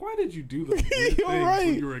 and I'm like, why did you do those weird things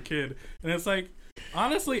when you were a kid? And it's like,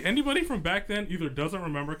 honestly, anybody from back then either doesn't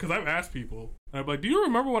remember, because I've asked people, And I'd be like, do you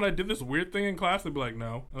remember when I did this weird thing in class? They'd be like,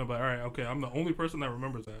 no. And I'd be like, all right, okay, I'm the only person that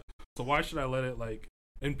remembers that. So why should I let it like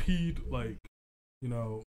impede like, you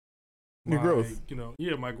know, your growth? You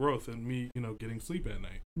know, my growth and me, you know, getting sleep at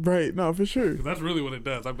night. Right. No, for sure. Because that's really what it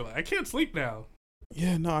does. I'd be like, I can't sleep now.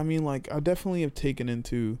 Yeah. No, I mean, like, I definitely have taken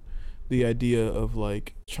into the idea of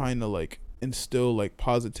like trying to like instill like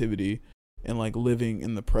positivity and like living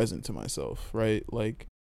in the present to myself, right? Like,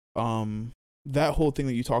 that whole thing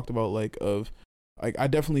that you talked about, like, of like, I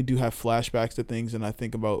definitely do have flashbacks to things, and I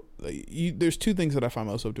think about like, there's two things that I find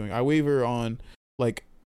myself doing. I waver on like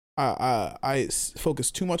I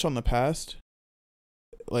focus too much on the past,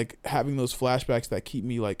 like having those flashbacks that keep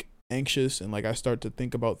me like anxious, and like I start to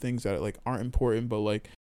think about things that like aren't important, but like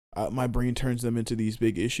my brain turns them into these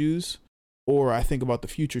big issues. Or I think about the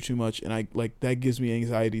future too much, and I like that gives me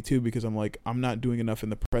anxiety too, because I'm like, I'm not doing enough in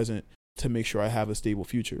the present to make sure I have a stable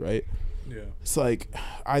future, right? Yeah. It's like,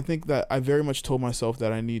 I think that I very much told myself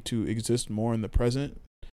that I need to exist more in the present.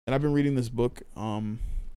 And I've been reading this book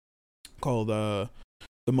called The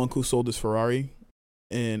Monk Who Sold His Ferrari,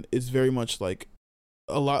 and it's very much like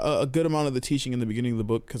a good amount of the teaching in the beginning of the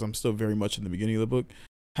book, because I'm still very much in the beginning of the book,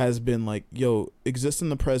 has been like, yo, exist in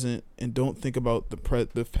the present and don't think about the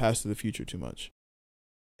past or the future too much.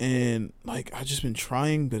 And like, I've just been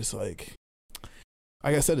trying, but it's like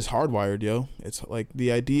I said, it's hardwired, yo. It's like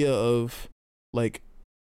the idea of like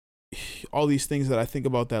all these things that I think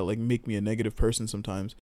about that like make me a negative person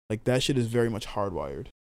sometimes. Like that shit is very much hardwired.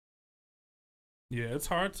 Yeah, it's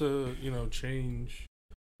hard to, you know, change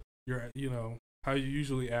your, you know, how you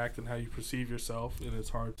usually act and how you perceive yourself, and it's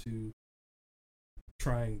hard to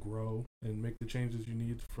try and grow and make the changes you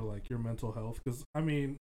need for like your mental health. Because I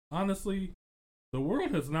mean, honestly, the world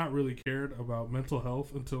has not really cared about mental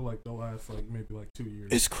health until like the last like maybe like 2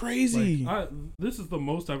 years. It's crazy. Like, this is the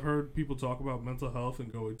most I've heard people talk about mental health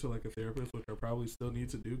and going to like a therapist, which I probably still need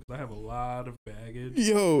to do because I have a lot of baggage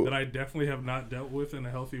that I definitely have not dealt with in a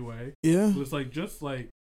healthy way. Yeah, but it's like just like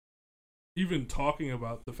even talking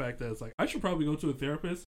about the fact that it's like I should probably go to a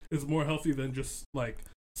therapist is more healthy than just like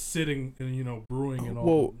sitting and, you know, brewing and all.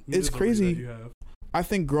 Well, it's crazy. You have. I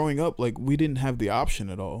think growing up, like, we didn't have the option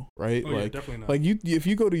at all, right? Oh, like, yeah, definitely not. Like, if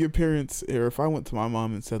you go to your parents, or if I went to my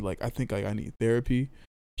mom and said, like, I think like I need therapy,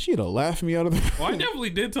 she'd have laughed me out of the room. Well, I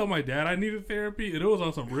definitely did tell my dad I needed therapy, and it was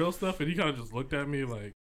on some real stuff, and he kind of just looked at me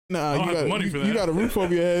like, nah, I don't have the money for that. You got a roof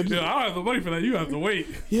over your head. Yeah, I don't have the money for that. You have to wait.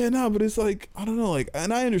 Yeah, no, but it's like, I don't know, like,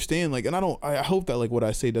 and I understand, like, and I hope that, like, what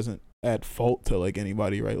I say doesn't add fault to, like,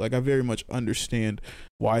 anybody, right? Like, I very much understand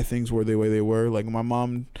why things were the way they were. Like, my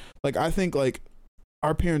mom, like, I think, like,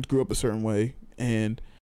 our parents grew up a certain way, and,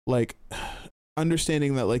 like,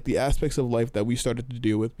 understanding that, like, the aspects of life that we started to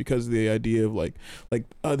deal with because of the idea of, like, the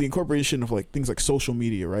incorporation of, like, things like social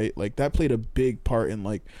media, right? Like, that played a big part in,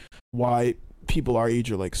 like, why people our age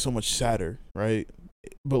are, like, so much sadder, right?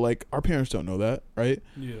 But, like, our parents don't know that, right?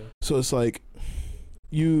 Yeah. So it's like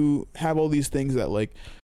you have all these things that like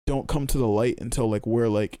don't come to the light until like we're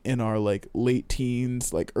like in our like late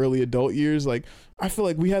teens, like early adult years. Like I feel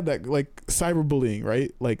like we had that like cyberbullying,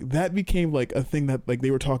 right? Like that became like a thing that like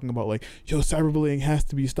they were talking about, like, yo, cyberbullying has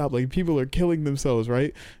to be stopped, like people are killing themselves,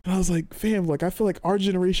 right? And I was like, fam, like I feel like our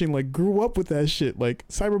generation like grew up with that shit. Like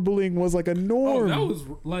cyberbullying was like a norm. Oh, that was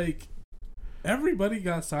like everybody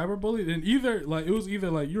got cyberbullied, and either like it was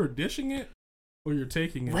either like you're dishing it or you're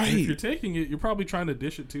taking it. Right. And if you're taking it, you're probably trying to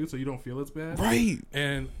dish it too, so you don't feel as bad. Right.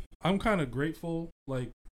 And I'm kind of grateful, like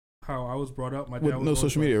how I was brought up. My dad with was no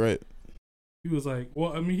social media, right? He was like,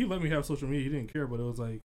 well, I mean, he let me have social media. He didn't care, but it was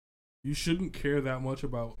like, you shouldn't care that much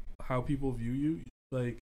about how people view you.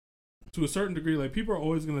 Like, to a certain degree, like people are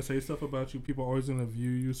always gonna say stuff about you. People are always gonna view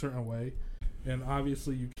you a certain way, and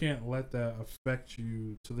obviously, you can't let that affect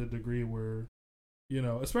you to the degree where, you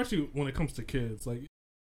know, especially when it comes to kids, like.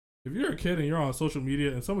 If you're a kid and you're on social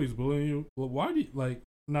media and somebody's bullying you, well, why do you, like,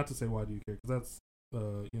 not to say why do you care, because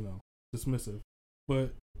that's, you know, dismissive.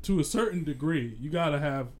 But to a certain degree, you got to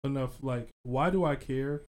have enough, like, why do I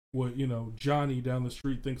care what, you know, Johnny down the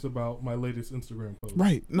street thinks about my latest Instagram post?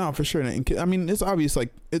 Right. No, for sure. And I mean, it's obvious,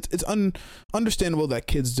 like, it's understandable that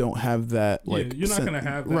kids don't have that, like. Yeah, you're not going to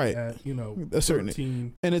have that right. at, you know, a certain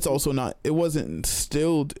 13. And it's also not, it wasn't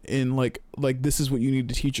instilled in, like this is what you need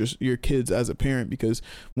to teach your kids as a parent, because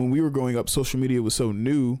when we were growing up, social media was so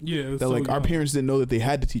new that, so like, young. Our parents didn't know that they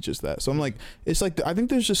had to teach us that. So I'm like, it's like, I think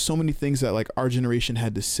there's just so many things that, like, our generation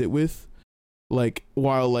had to sit with. Like,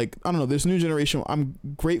 while, like, I don't know, this new generation, I'm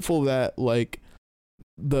grateful that, like,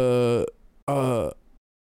 there's,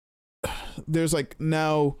 like,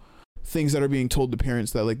 now things that are being told to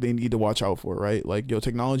parents that like they need to watch out for, right? Like, yo,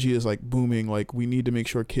 technology is like booming. Like, we need to make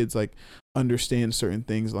sure kids like understand certain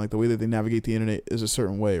things. Like, the way that they navigate the internet is a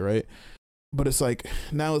certain way, right? But it's like,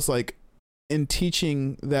 now it's like, in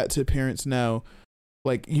teaching that to parents now,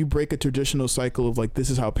 like, you break a traditional cycle of like, this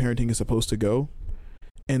is how parenting is supposed to go.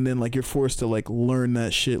 And then like, you're forced to like learn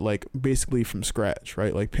that shit like basically from scratch,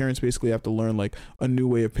 right? Like, parents basically have to learn like a new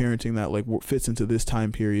way of parenting that like fits into this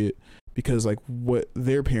time period, because like what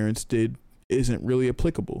their parents did isn't really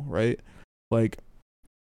applicable, right? Like,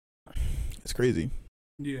 it's crazy.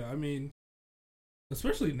 Yeah, I mean,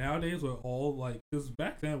 especially nowadays with all like, because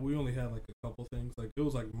back then we only had like a couple things. Like, it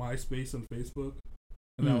was like MySpace and Facebook,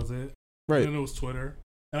 and that was it. Right. And then it was Twitter.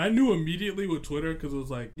 And I knew immediately with Twitter, because it was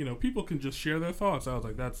like, you know, people can just share their thoughts. I was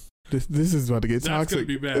like, this is about to get toxic. That's gonna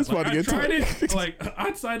be bad. It's about to get toxic. I tried it. Like,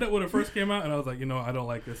 I signed up when it first came out, and I was like, you know, I don't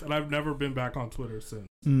like this, and I've never been back on Twitter since.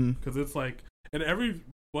 Because it's like, and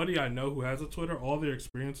everybody I know who has a Twitter, all their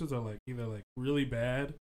experiences are like either like really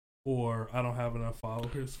bad, or I don't have enough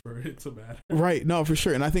followers for it to matter. Right. No, for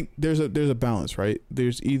sure. And I think there's a balance, right?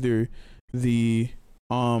 There's either the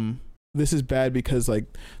this is bad because like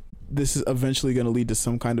this is eventually going to lead to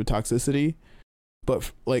some kind of toxicity, but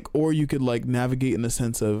like, or you could like navigate in the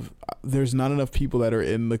sense of there's not enough people that are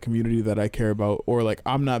in the community that I care about, or like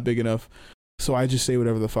I'm not big enough, so I just say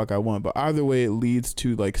whatever the fuck I want. But either way, it leads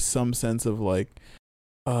to like some sense of like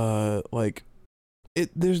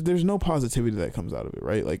there's no positivity that comes out of it,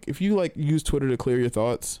 right? Like, if you like use Twitter to clear your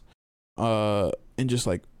thoughts and just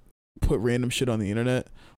like put random shit on the internet,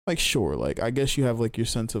 like, sure, like I guess you have like your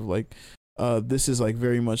sense of like this is like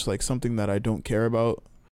very much like something that I don't care about.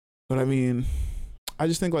 But I mean, I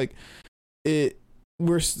just think like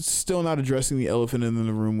we're still not addressing the elephant in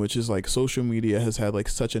the room, which is like social media has had like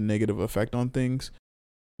such a negative effect on things.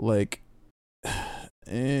 Like,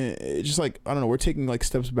 it's just like, I don't know, we're taking like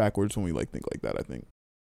steps backwards when we like think like that, I think.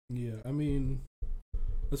 Yeah, I mean,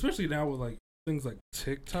 especially now with like things like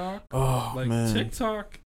TikTok. Oh, like, man.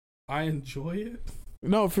 TikTok, I enjoy it.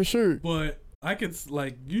 No, for sure. But I could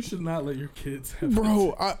like, you should not let your kids have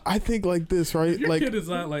Bro, I think like this, right? If your like, kid is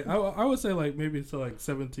not like, I would say like maybe to like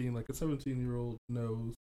 17, like a 17-year-old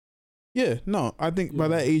knows. Yeah, no, I think by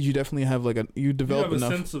that age you definitely have like you develop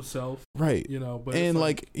enough sense of self, right? You know, but and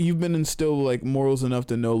like you've been instilled like morals enough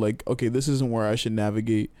to know like, okay, this isn't where I should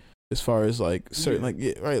navigate as far as like certain like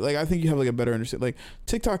right. Like, I think you have like a better understanding. Like,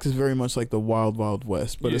 TikTok is very much like the wild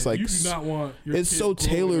west, but it's like, you do not want your it's so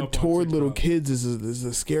tailored toward little kids is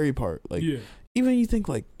the scary part. Like, even you think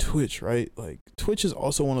like Twitch, right? Like, Twitch is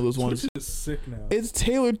also one of those ones. Twitch is sick now. It's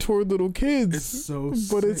tailored toward little kids. It's so but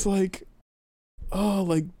sick. It's like, oh,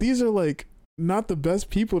 like these are like not the best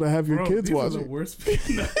people to have your kids watching. These are the worst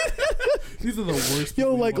people. These are the worst.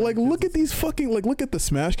 Yo, like look at these fucking look at the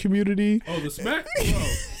Smash community. Oh, the Smash.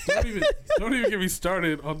 Bro, don't even get me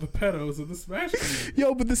started on the pedos of the Smash community.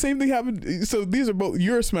 Yo, but the same thing happened. So these are both.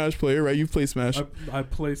 You're a Smash player, right? You've played Smash. I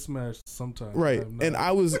play Smash sometimes. Right, and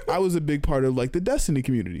I was a big part of like the Destiny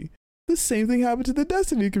community. The same thing happened to the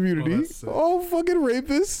Destiny community. All fucking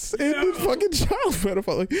rapists and fucking child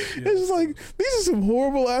pedophiles. Like, it's just like, these are some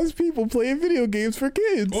horrible ass people playing video games for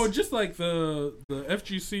kids. Or just like the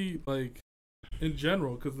FGC, like in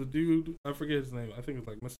general, because the dude, I forget his name, I think it's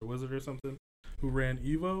like Mr. Wizard or something, who ran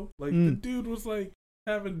Evo. Like, the dude was like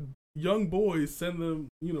having young boys send them,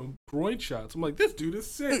 you know, groin shots. I'm like, this dude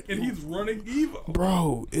is sick, and he's running Evo.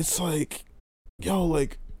 Bro, it's like, yo,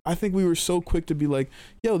 like, I think we were so quick to be like,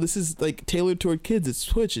 yo, this is like tailored toward kids. It's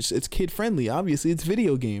Twitch. It's kid friendly. Obviously, it's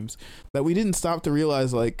video games. That we didn't stop to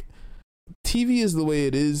realize like TV is the way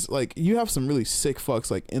it is. Like, you have some really sick fucks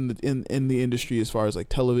like in the industry as far as like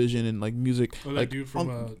television and like music. Oh, that like, dude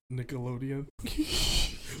from Nickelodeon.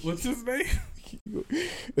 What's his name?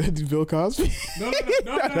 Bill Cosby. No.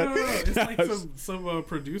 It's like some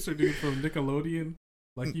producer dude from Nickelodeon.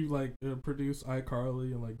 Like, you like produce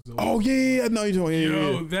iCarly and like Zoe. Oh yeah, no, you don't.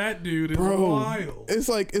 Yo, that dude is wild. It's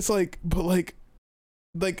like, but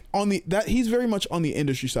like on that he's very much on the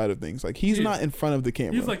industry side of things. Like, he's not in front of the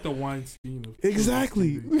camera. He's like the Weinstein of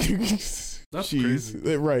exactly. That's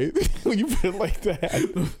crazy, right? When you put it like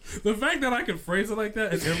that, the fact that I can phrase it like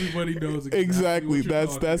that and everybody knows exactly.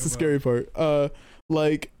 That's the scary part.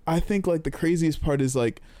 Like, I think like the craziest part is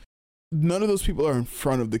like, none of those people are in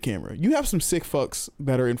front of the camera. You have some sick fucks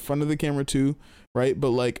that are in front of the camera too, right? But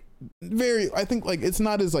like, I think like it's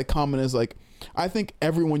not as like common as like, I think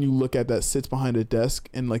everyone you look at that sits behind a desk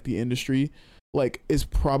in like the industry, like, is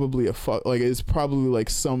probably is probably like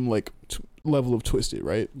some like level of twisted,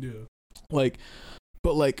 right? Yeah. Like,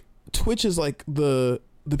 but like Twitch is like the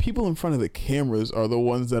people in front of the cameras are the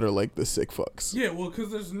ones that are like the sick fucks. Yeah, well,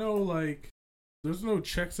 because there's no like, there's no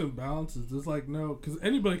checks and balances. There's like no, because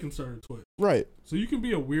anybody can start a Twitch. Right. So you can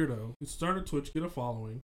be a weirdo, you start a Twitch, get a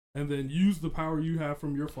following, and then use the power you have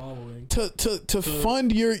from your following to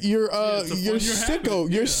fund your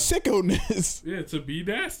sickoness. Yeah, to be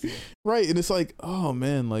nasty. Right, and it's like, oh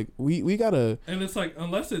man, like we gotta. And it's like,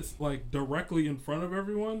 unless it's like directly in front of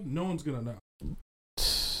everyone, no one's gonna know.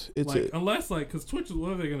 It's like, unless like, because Twitch,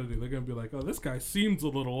 what are they gonna do? They're gonna be like, oh, this guy seems a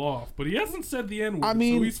little off, but he hasn't said the N word, so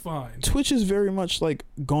he's fine. Twitch is very much like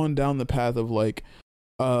gone down the path of like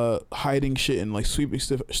hiding shit and like sweeping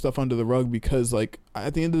stuff under the rug, because like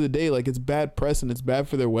at the end of the day, like it's bad press and it's bad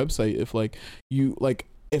for their website if like you like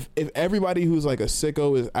if everybody who's like a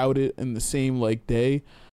sicko is outed in the same like day,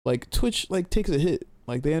 like Twitch like takes a hit.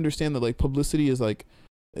 Like they understand that like publicity is like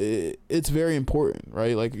it's very important,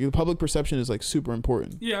 right? Like the public perception is like super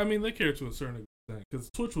important. Yeah, I mean they care to a certain extent, because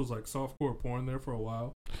Twitch was like softcore porn there for a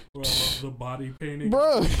while. The body painting,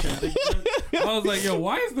 bro. I was like, yo,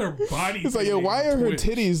 why is there body? It's like, yo, why are her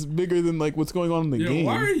titties bigger than like what's going on in the game?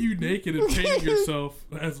 Why are you naked and painting yourself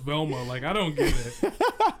as Velma? Like, I don't get it.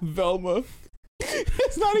 Velma.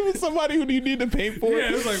 It's not even somebody who you need to paint for.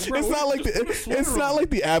 Yeah, it's like, bro, it's not like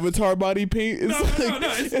the Avatar body paint. It's no.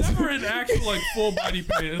 It's never an actual like full body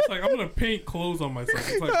paint. It's like, I'm gonna paint clothes on myself.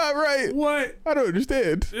 It's like, right. What? I don't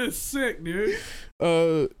understand. It's sick, dude.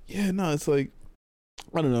 Yeah, no, it's like,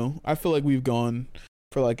 I don't know. I feel like we've gone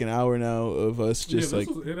for like an hour now of us just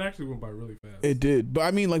it actually went by really fast. It did, but I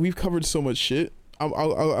mean, like we've covered so much shit.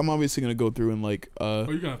 I'm obviously gonna go through and like you're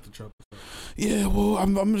gonna have to chop this up. Yeah, well,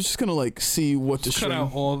 I'm just gonna like see what just to cut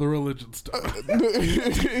out all the religion stuff.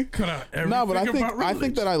 Cut out everything. No, but I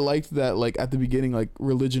think that I liked that like at the beginning, like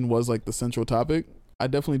religion was like the central topic. I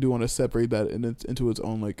definitely do want to separate that into its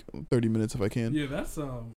own like 30 minutes if I can. Yeah, that's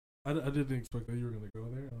I didn't expect that you were gonna go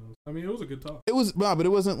there. I mean, it was a good talk. It was, but it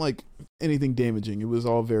wasn't like anything damaging. It was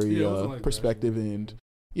all very perspective and.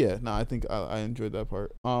 Yeah, no, I think I enjoyed that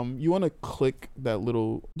part. You want to click that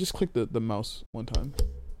little, just click the mouse one time.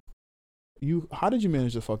 How did you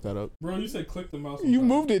manage to fuck that up? Bro, you said click the mouse. You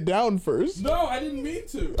moved it down first. No, I didn't mean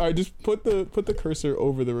to. All right, just put the cursor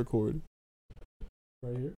over the record.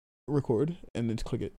 Right here? Record, and then click it.